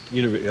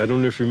 you know, I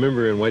don't know if you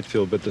remember in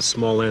Whitefield, but the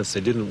small ants, they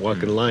didn't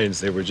walk in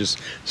lines. They were just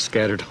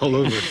scattered all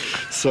over.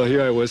 So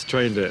here I was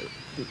trying to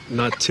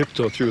not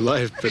tiptoe through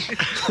life, but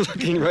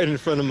looking right in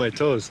front of my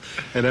toes.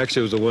 And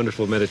actually, it was a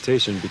wonderful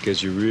meditation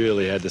because you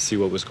really had to see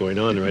what was going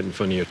on right in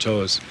front of your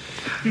toes.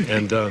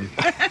 And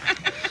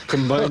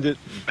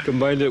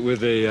combined it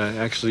with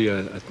actually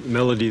a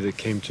melody that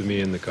came to me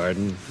in the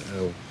garden,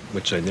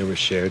 which I never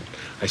shared.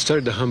 I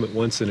started to hum it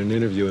once in an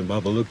interview, and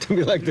Baba looked at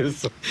me like this,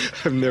 so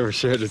I've never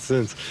shared it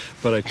since.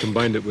 But I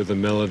combined it with a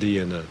melody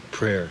and a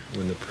prayer,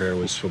 when the prayer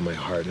was from my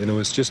heart. And it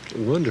was just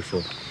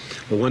wonderful.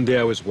 Well, one day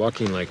I was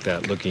walking like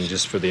that, looking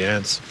just for the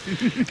ants.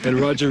 And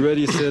Roger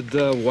Reddy said,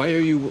 why are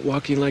you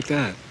walking like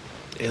that?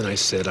 And I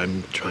said,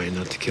 I'm trying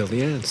not to kill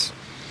the ants.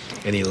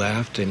 And he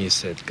laughed and he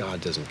said, God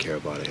doesn't care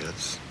about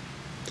ants.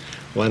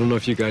 Well, I don't know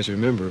if you guys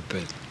remember,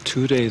 but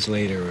 2 days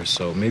later or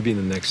so, maybe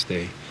the next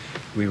day,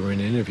 we were in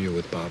an interview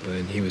with Baba,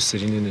 and he was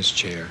sitting in his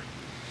chair,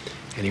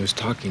 and he was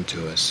talking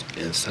to us,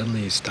 and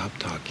suddenly he stopped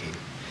talking,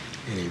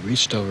 and he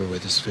reached over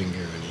with his finger,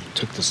 and he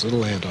took this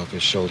little ant off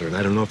his shoulder, and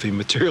I don't know if he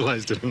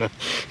materialized it or not.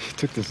 He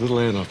took this little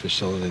ant off his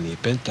shoulder, and he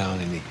bent down,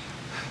 and he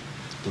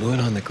blew it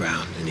on the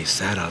ground, and he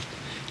sat up,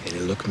 and he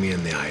looked me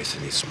in the eyes,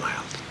 and he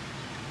smiled.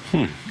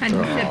 And he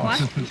said what?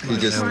 He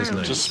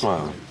Just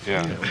smiled.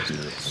 Yeah. That was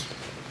nice.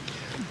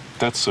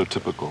 That's so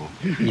typical.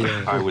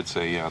 Yeah. I would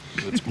say, yeah.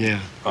 It's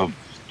of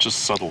just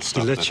subtle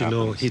stuff.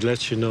 He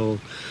lets you know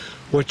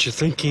what you're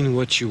thinking,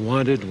 what you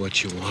wanted,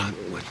 what you want.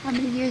 How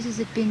many years has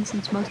it been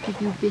since most of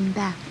you have been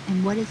back?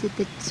 And what is it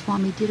that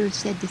Swami did or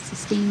said that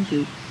sustained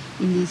you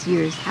in these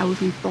years? How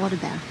have you thought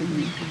about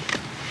him?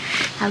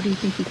 How do you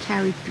think he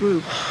carried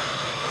through?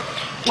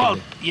 Well,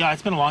 yeah,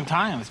 it's been a long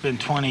time. It's been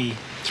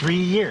 3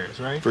 years,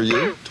 right? For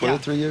you?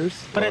 23 years?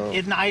 But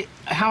Wow.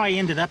 how I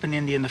ended up in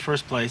India in the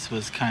first place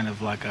was kind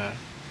of like an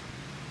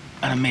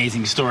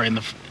amazing story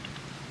and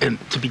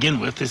to begin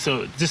with.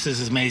 So this is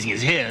as amazing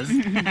as his.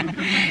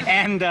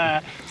 And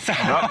so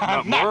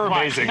Not more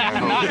amazing, I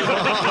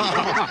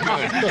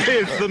hope.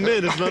 It's the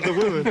men, it's not the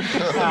women.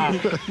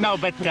 no,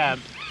 but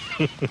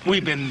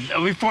we've been,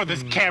 before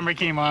this camera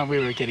came on, we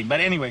were kidding.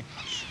 But anyway,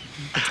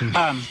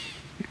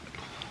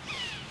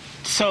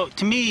 so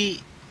to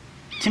me,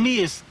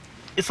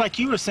 it's like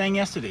you were saying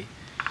yesterday.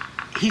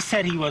 He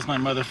said he was my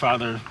mother,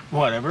 father,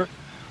 whatever.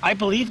 I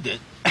believed it.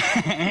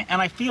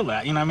 And I feel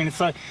that, you know, I mean, it's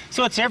like,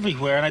 so it's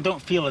everywhere, and I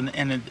don't feel a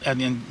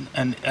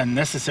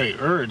necessary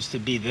urge to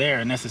be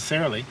there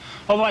necessarily,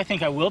 although I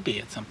think I will be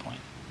at some point.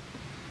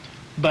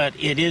 But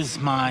it is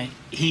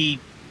he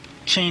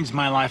changed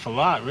my life a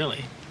lot,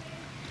 really,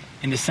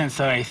 in the sense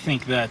that I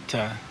think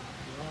that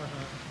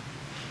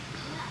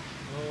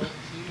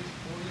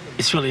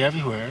it's really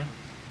everywhere,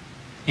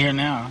 here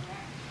now,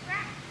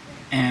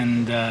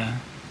 and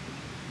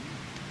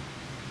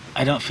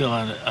I don't feel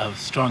a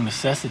strong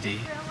necessity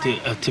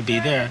to be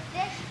there.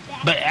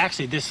 But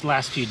actually, this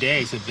last few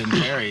days have been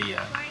very,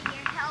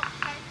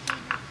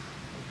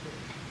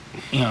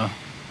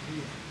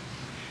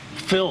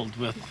 filled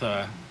with.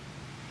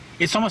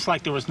 It's almost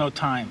like there was no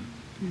time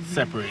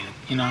separated.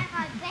 You know,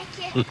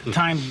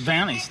 time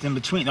vanished in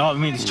between. Oh, I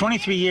mean, it's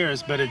 23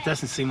 years, but it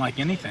doesn't seem like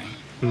anything.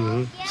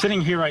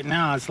 Sitting here right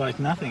now, it's like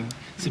nothing.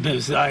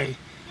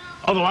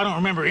 Although I don't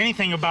remember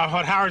anything about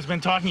what Howard's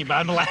been talking about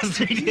in the last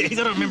 3 days.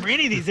 I don't remember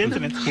any of these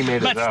incidents. He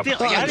made it up. Still,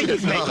 I think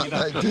he's making it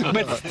up.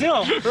 But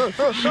still,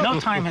 no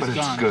time has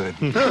gone. Good.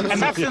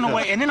 And that's in a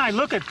way. And then I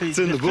look at the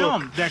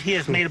film that he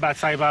has made about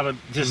Sai Baba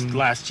just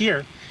last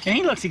year, and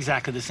he looks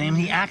exactly the same.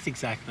 He acts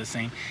exactly the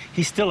same.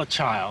 He's still a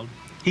child.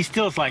 He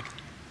still is like,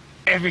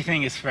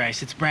 everything is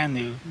fresh. It's brand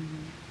new.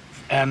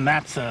 And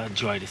that's a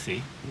joy to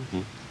see.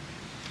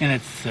 And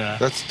it's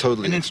that's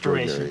totally an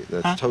extraordinary.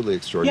 inspiration. That's totally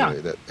extraordinary.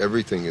 Yeah. That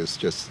everything is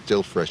just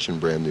still fresh and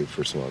brand new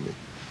for Swami.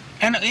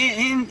 And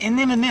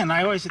then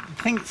I always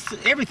think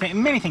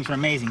many things were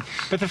amazing.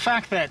 But the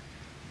fact that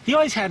he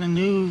always had a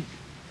new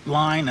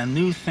line, a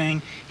new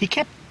thing. He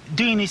kept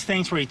doing these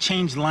things where he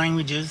changed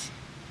languages.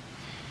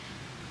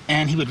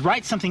 And he would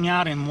write something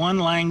out in one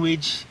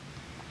language.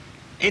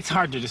 It's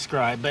hard to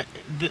describe, but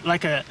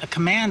like a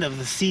command of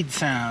the seed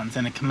sounds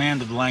and a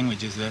command of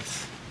languages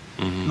that's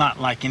not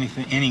like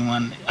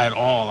anyone at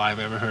all I've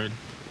ever heard.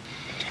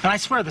 And I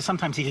swear that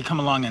sometimes he could come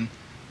along and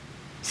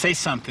say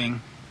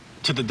something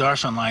to the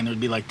darshan line. There would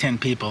be like 10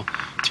 people.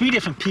 3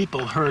 different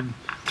people heard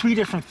 3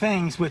 different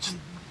things, which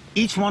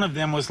each one of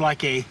them was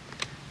like a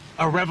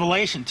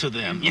revelation to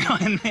them, you know.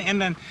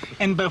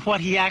 But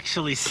what he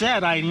actually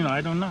said, I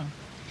don't know.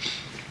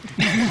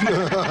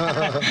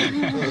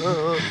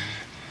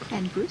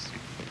 And Bruce?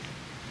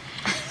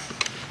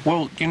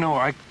 Well,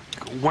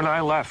 when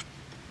I left,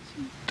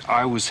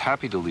 I was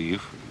happy to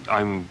leave.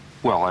 I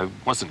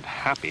wasn't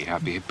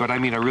happy, but I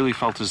mean, I really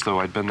felt as though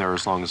I'd been there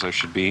as long as I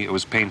should be. It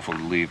was painful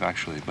to leave,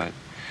 actually, but,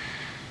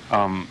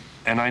 and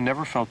I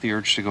never felt the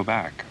urge to go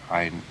back.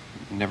 I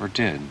never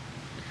did.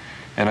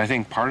 And I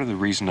think part of the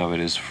reason of it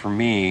is, for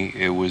me,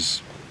 it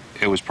was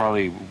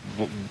probably,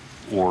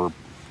 or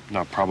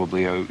not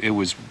probably, it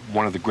was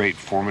one of the great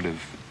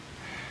formative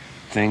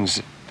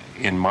things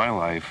in my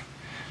life,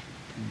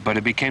 but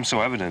it became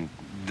so evident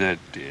that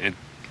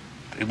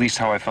at least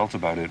how I felt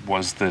about it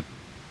was that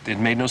it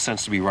made no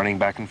sense to be running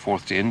back and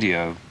forth to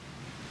India,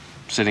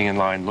 sitting in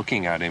line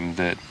looking at him,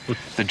 that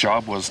the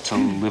job was to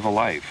live a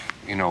life,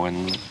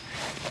 and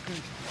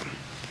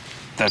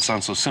that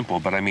sounds so simple,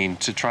 but I mean,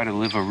 to try to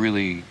live a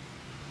really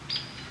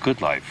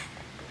good life.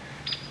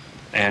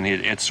 And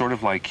it's sort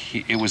of like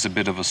it was a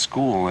bit of a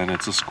school, and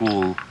it's a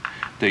school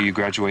that you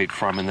graduate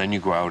from, and then you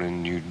go out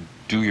and you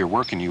do your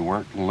work, and you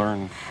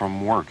learn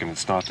from work, and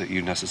it's not that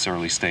you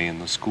necessarily stay in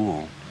the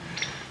school,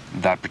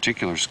 that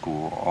particular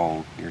school,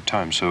 all your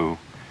time. So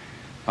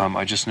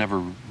I just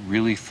never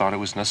really thought it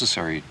was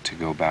necessary to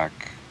go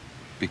back,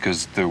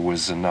 because there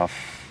was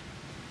enough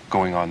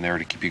going on there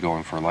to keep you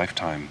going for a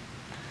lifetime,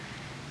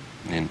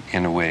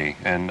 in a way.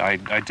 And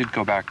I did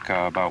go back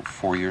about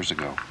 4 years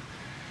ago,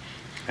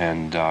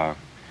 and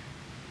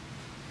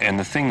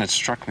the thing that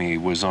struck me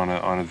was on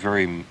a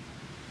very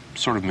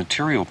sort of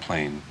material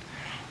plane.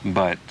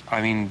 But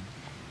I mean,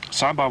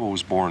 Sai Baba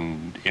was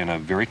born in a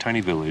very tiny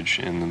village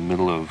in the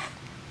middle of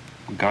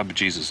God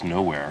bejesus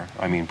nowhere.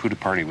 I mean,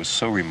 Puttaparthi was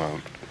so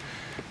remote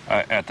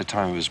at the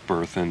time of his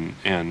birth, and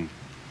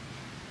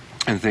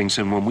things.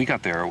 And when we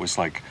got there, it was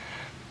like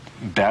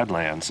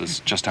Badlands, is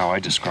just how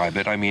I describe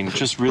it. I mean,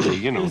 just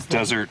really,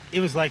 desert. It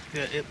was like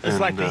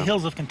the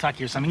hills of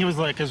Kentucky or something. It was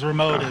like as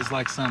remote as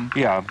like some.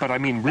 Yeah, but I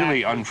mean,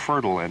 really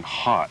unfertile and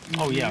hot.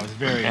 Oh yeah, it was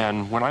very.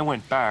 And when I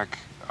went back,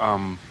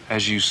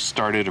 as you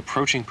started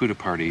approaching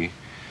Puttaparthi,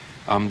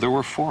 there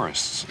were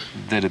forests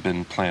that had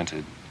been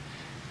planted,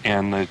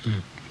 and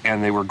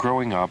they were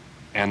growing up,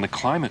 and the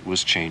climate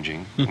was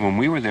changing. When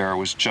we were there, it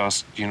was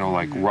just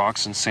like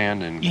rocks and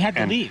sand and you had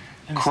to leave.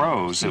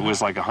 Crows. It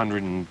was like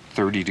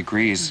 130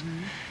 degrees,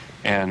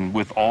 And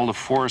with all the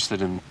forests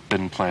that had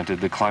been planted,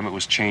 the climate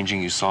was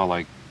changing. You saw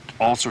like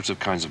all sorts of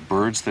kinds of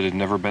birds that had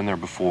never been there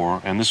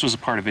before. And this was a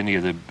part of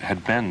India that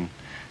had been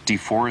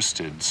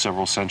deforested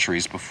several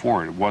centuries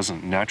before. It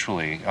wasn't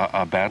naturally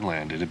a bad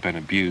land. It had been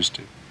abused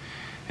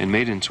and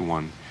made into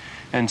one.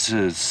 And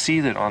to see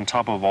that on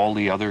top of all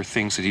the other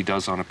things that he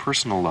does on a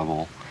personal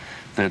level,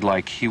 that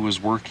like he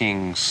was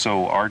working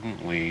so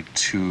ardently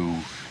to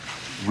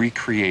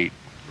recreate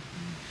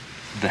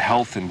the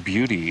health and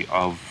beauty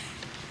of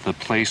the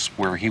place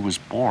where he was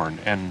born,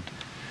 and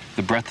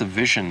the breadth of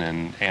vision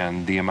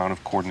and the amount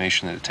of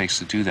coordination that it takes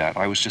to do that.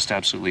 I was just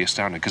absolutely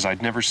astounded, because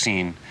I'd never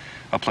seen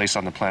a place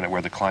on the planet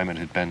where the climate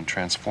had been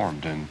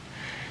transformed, and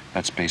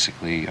that's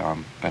basically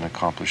been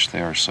accomplished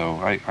there. So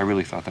I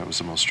really thought that was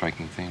the most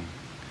striking thing.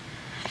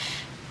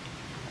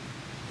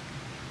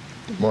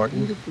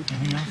 Martin,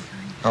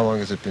 how long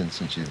has it been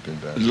since you've been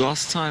back?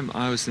 Last time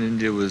I was in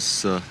India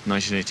was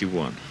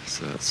 1981,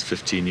 so that's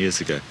 15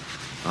 years ago.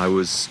 I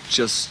was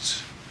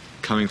just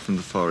coming from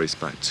the Far East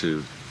back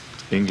to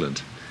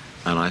England,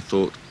 and I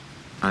thought,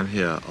 I'm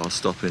here, I'll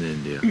stop in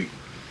India.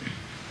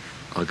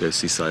 I'll go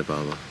see Sai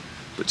Baba,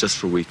 but just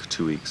for a week or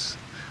 2 weeks.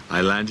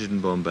 I landed in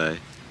Bombay,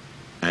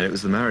 and it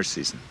was the marriage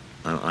season,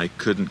 and I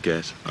couldn't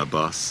get a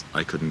bus,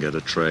 I couldn't get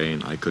a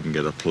train, I couldn't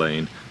get a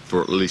plane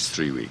for at least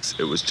 3 weeks.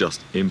 It was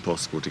just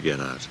impossible to get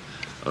out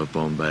of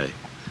Bombay,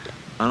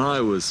 and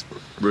I was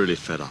really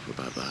fed up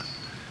about that.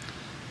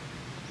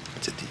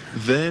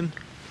 Then,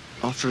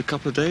 after a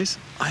couple of days,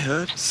 I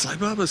heard Sai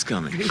Baba's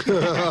coming.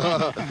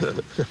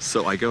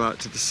 So I go out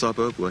to the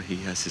suburb where he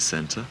has his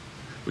centre,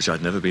 which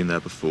I'd never been there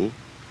before,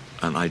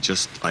 and I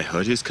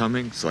heard he was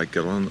coming, so I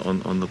get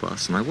on the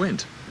bus, and I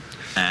went.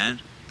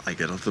 And I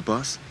get off the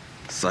bus,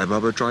 Sai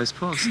Baba drives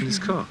past in his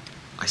car.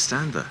 I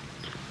stand there.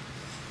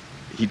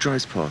 He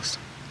drives past.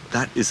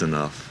 That is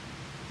enough.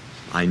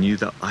 I knew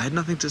that I had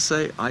nothing to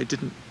say. I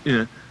didn't,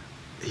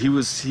 he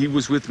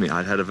was with me.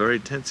 I'd had a very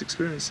intense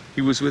experience.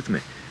 He was with me.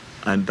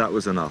 And that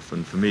was enough.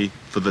 And for me,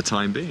 for the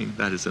time being,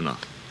 that is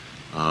enough.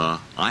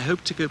 I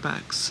hope to go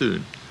back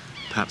soon,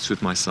 perhaps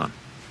with my son.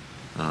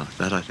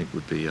 That, I think,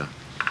 would be a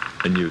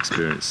new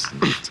experience,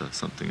 and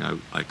something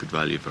I could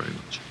value very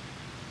much.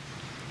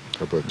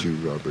 How about you,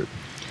 Robert?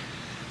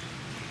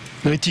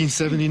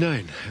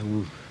 1979.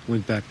 I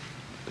went back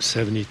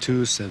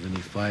 72,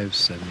 75,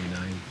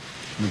 79.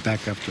 Went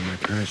back after my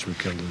parents were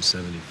killed in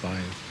 75.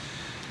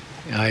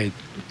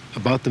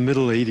 About the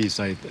middle 80s,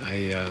 I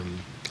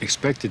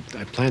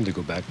planned to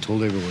go back,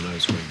 told everyone I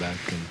was going back,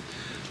 and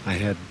I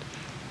had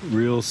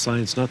real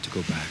signs not to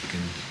go back,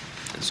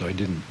 and so I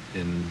didn't.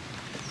 And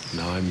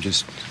now I'm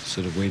just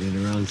sort of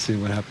waiting around,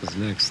 seeing what happens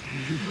next.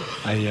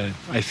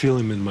 I feel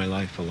him in my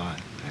life a lot,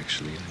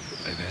 actually.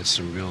 I've had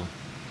some real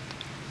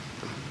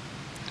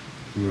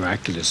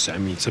miraculous,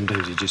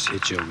 sometimes he just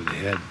hits you over the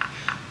head,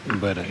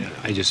 but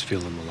I just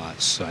feel him a lot,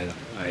 so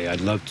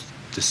I'd love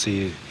to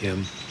see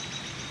him,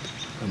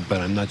 but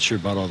I'm not sure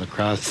about all the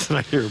crowds that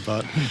I hear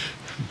about.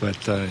 But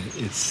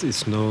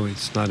it's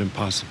not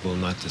impossible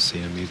not to see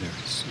him either.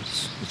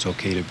 It's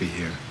okay to be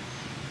here.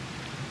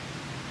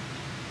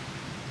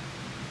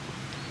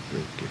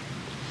 Thank you.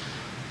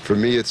 For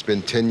me, it's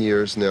been 10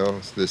 years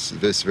now.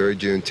 This very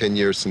June, 10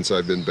 years since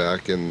I've been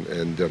back,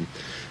 and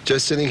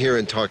just sitting here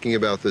and talking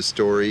about the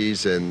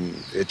stories, and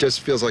it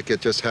just feels like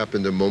it just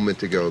happened a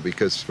moment ago,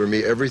 because for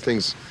me,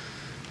 everything's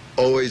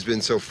always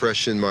been so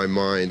fresh in my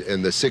mind.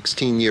 And the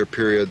 16-year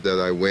period that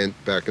I went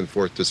back and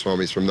forth to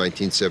Swami's from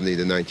 1970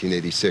 to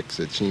 1986,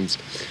 it seems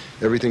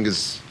everything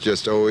has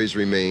just always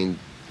remained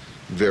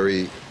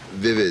very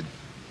vivid.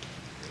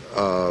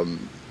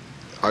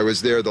 I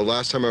was there, the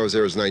last time I was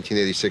there was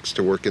 1986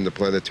 to work in the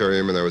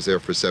planetarium, and I was there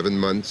for 7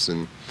 months,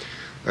 and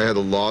I had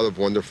a lot of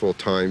wonderful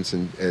times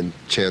and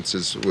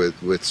chances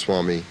with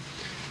Swami,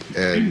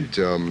 and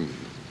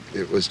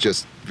it was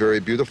just very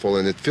beautiful,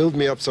 and it filled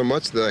me up so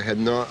much that I have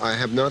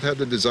not had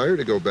the desire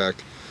to go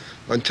back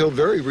until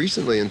very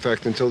recently. In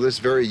fact, until this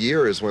very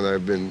year is when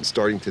I've been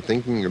starting to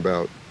thinking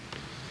about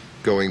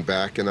going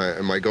back,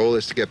 and my goal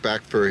is to get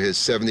back for his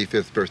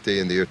 75th birthday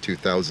in the year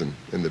 2000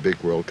 in the big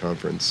world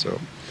conference,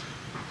 so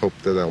hope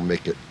that I'll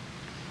make it.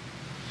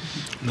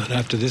 Not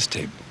after this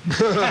tape.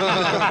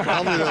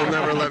 Probably they'll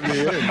never let me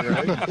in,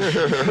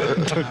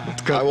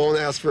 right? I won't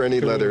ask for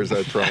any letters,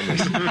 I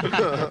promise.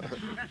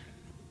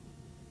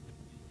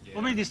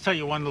 Let me just tell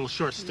you one little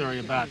short story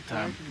about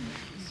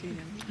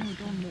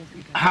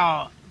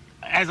how,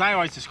 as I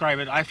always describe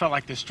it, I felt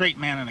like the straight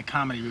man in a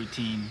comedy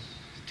routine,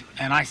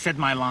 and I said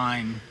my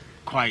line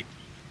quite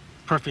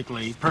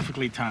perfectly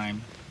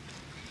timed.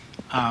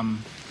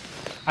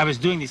 I was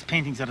doing these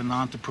paintings at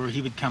Anantapur.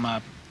 He would come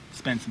up,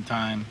 spend some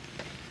time,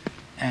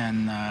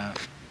 and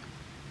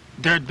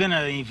there had been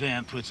an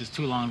event, which is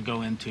too long to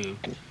go into,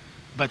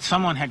 but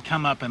someone had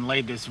come up and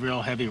laid this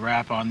real heavy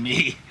rap on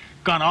me,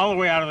 gone all the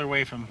way out of their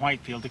way from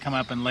Whitefield to come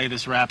up and lay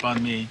this rap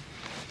on me,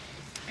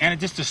 and it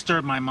just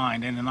disturbed my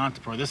mind. And in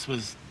Anantapur, this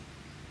was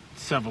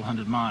several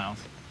hundred miles,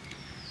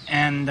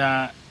 and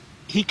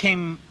he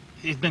came.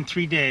 It's been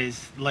 3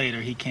 days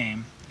later he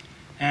came,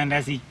 and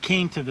as he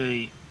came to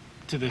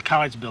to the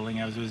college building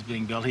as it was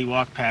being built. He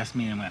walked past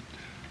me and went,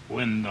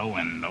 window,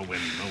 window,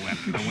 window,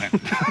 window,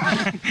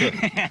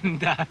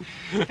 window.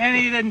 And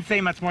he didn't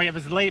say much more. It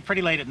was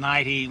pretty late at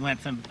night. He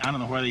went I don't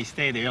know where he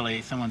stayed early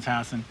at someone's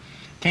house, and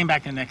came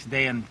back the next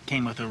day and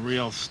came with a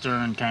real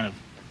stern kind of,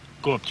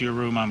 go up to your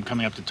room, I'm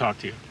coming up to talk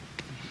to you.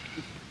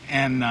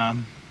 And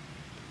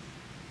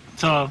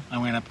so I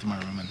went up to my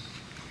room, and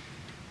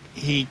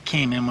he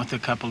came in with a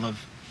couple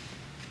of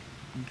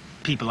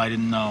people I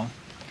didn't know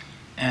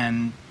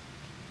and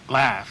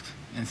laughed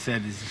and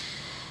said,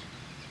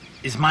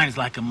 his mind is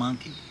like a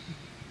monkey,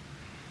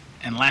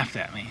 and laughed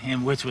at me,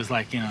 and which was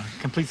like,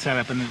 complete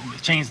setup, and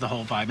it changed the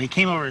whole vibe. He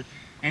came over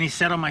and he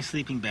sat on my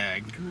sleeping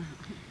bag,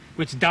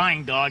 which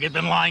Dying Dog had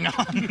been lying on.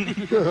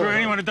 For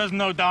anyone who doesn't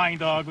know Dying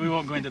Dog, we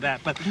won't go into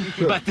that. But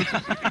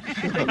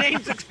The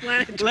name's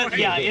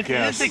explanatory. yeah,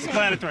 it's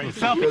explanatory. It's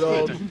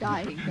self-explanatory.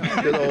 Dying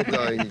dog. Good old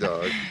Dying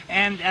Dog.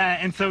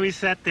 And so we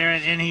sat there,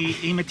 and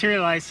he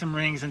materialized some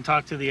rings and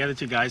talked to the other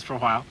two guys for a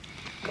while.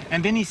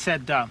 And then he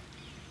said,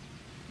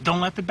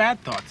 don't let the bad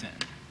thoughts in.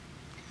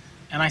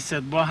 And I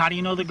said, well, how do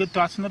you know the good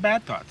thoughts from the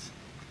bad thoughts?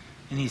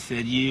 And he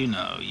said, you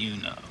know.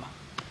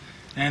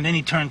 And then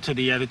he turned to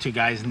the other two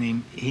guys,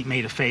 and he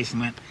made a face and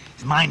went,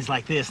 his mind's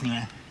like this. And he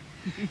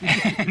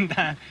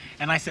went,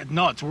 and I said,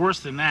 no, it's worse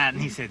than that.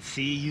 And he said,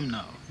 see, you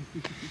know.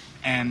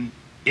 And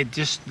it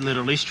just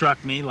literally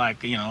struck me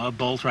like, a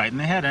bolt right in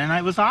the head. And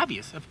it was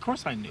obvious. Of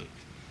course I knew it.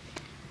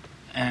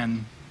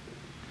 And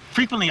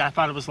frequently I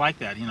thought it was like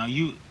that.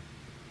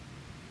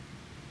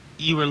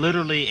 You were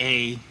literally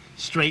a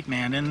straight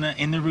man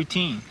in the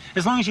routine,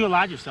 as long as you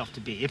allowed yourself to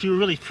be, if you were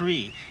really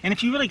free, and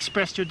if you really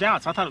expressed your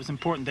doubts. I thought it was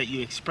important that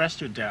you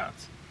expressed your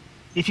doubts.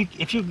 If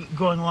you're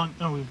going along,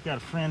 we've got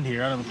a friend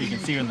here. I don't know if you can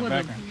see her in the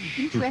background.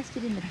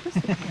 Interested in the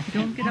pussy.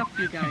 Don't get up,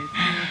 you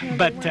guys.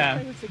 But What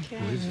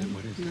is it?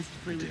 What is it?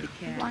 Play with the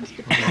cat. Wants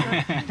to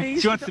play.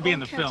 she wants to be in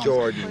the film.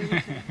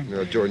 Jordan.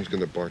 Jordan's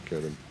going to bark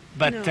at him.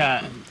 But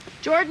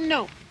Jordan,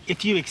 no.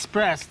 if you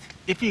expressed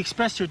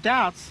your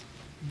doubts,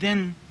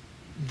 then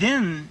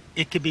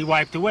it could be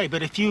wiped away.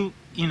 But if you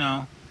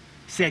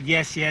said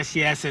yes, yes,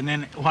 yes, and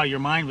then while your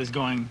mind was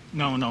going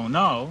no, no,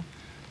 no,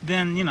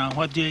 then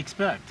what do you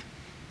expect?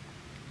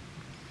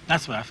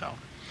 That's what I felt.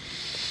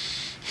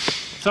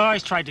 So I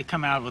always tried to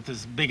come out with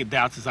as big of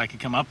doubts as I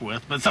could come up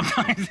with, but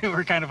sometimes they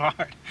were kind of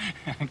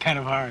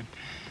hard.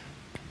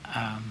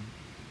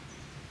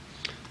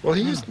 Well,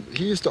 he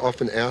used to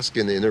often ask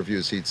in the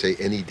interviews, he'd say,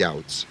 any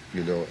doubts,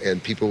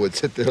 and people would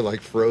sit there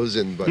like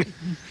frozen, but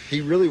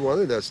he really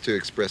wanted us to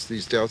express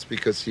these doubts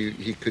because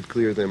he could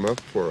clear them up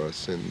for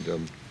us.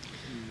 And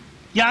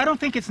yeah, I don't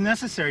think it's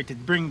necessary to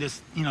bring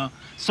this,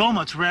 so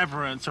much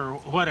reverence or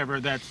whatever,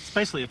 that,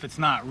 especially if it's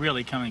not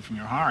really coming from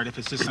your heart, if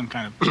it's just some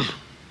kind of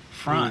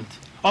front.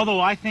 Although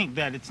I think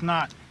that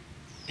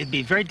it'd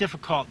be very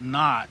difficult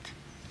not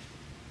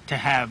to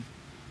have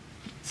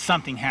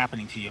something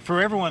happening to you. For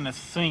everyone that's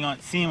seeing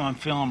him on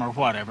film or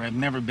whatever, I've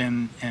never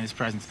been in his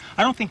presence,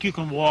 I don't think you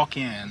can walk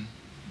in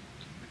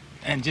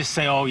and just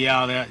say, oh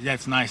yeah,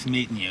 that's nice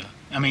meeting you.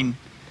 I mean,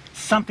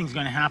 something's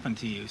going to happen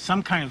to you,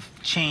 some kind of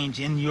change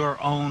in your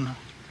own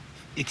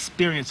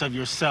experience of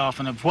yourself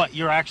and of what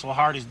your actual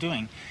heart is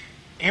doing.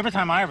 Every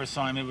time I ever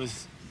saw him,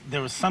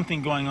 there was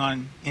something going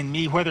on in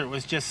me, whether it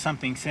was just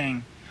something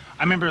saying,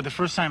 I remember the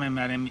first time I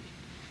met him,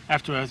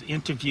 after an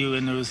interview,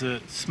 and there was a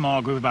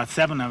small group, about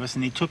 7 of us,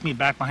 and he took me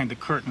back behind the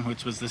curtain,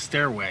 which was the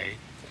stairway,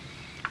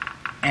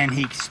 and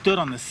he stood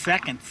on the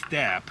second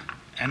step,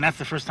 and that's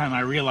the first time I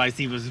realized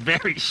he was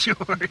very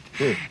short,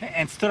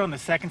 and stood on the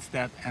second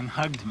step and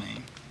hugged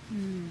me.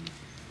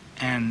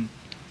 And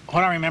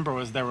what I remember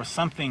was there was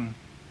something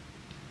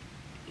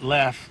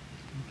left.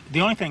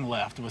 The only thing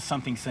left was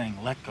something saying,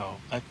 let go,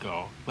 let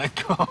go,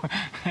 let go.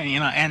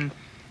 And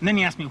then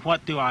he asked me,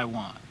 what do I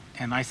want?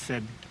 And I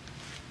said,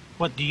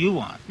 what do you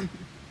want?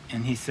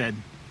 And he said,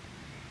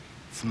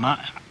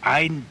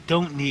 I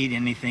don't need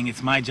anything.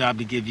 It's my job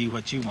to give you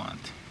what you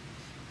want.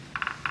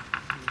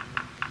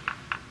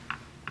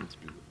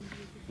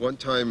 one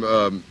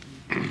time,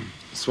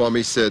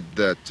 Swami said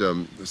that,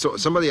 so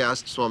somebody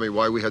asked Swami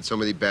why we had so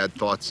many bad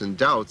thoughts and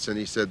doubts, and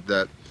he said,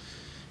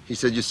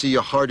 you see,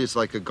 your heart is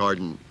like a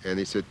garden, and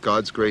he said,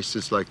 God's grace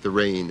is like the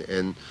rain,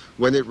 and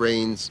when it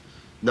rains,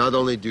 not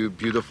only do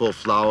beautiful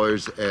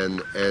flowers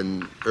and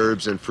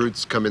herbs and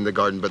fruits come in the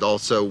garden, but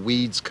also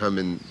weeds come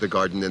in the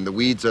garden, and the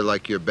weeds are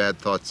like your bad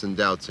thoughts and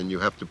doubts, and you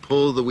have to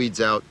pull the weeds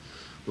out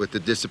with the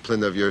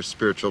discipline of your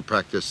spiritual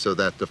practice so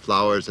that the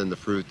flowers and the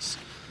fruits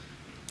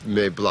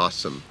may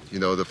blossom,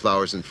 the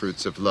flowers and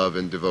fruits of love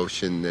and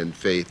devotion and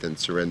faith and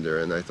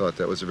surrender. And I thought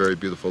that was a very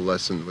beautiful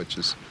lesson, which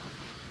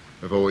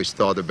I've always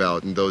thought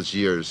about in those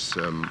years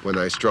when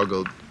I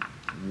struggled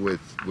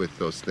with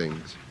those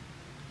things.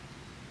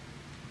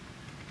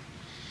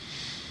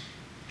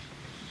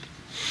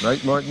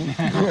 Right, Martin?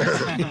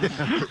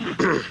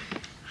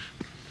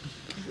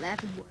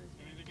 Laughing words.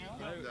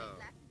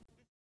 No.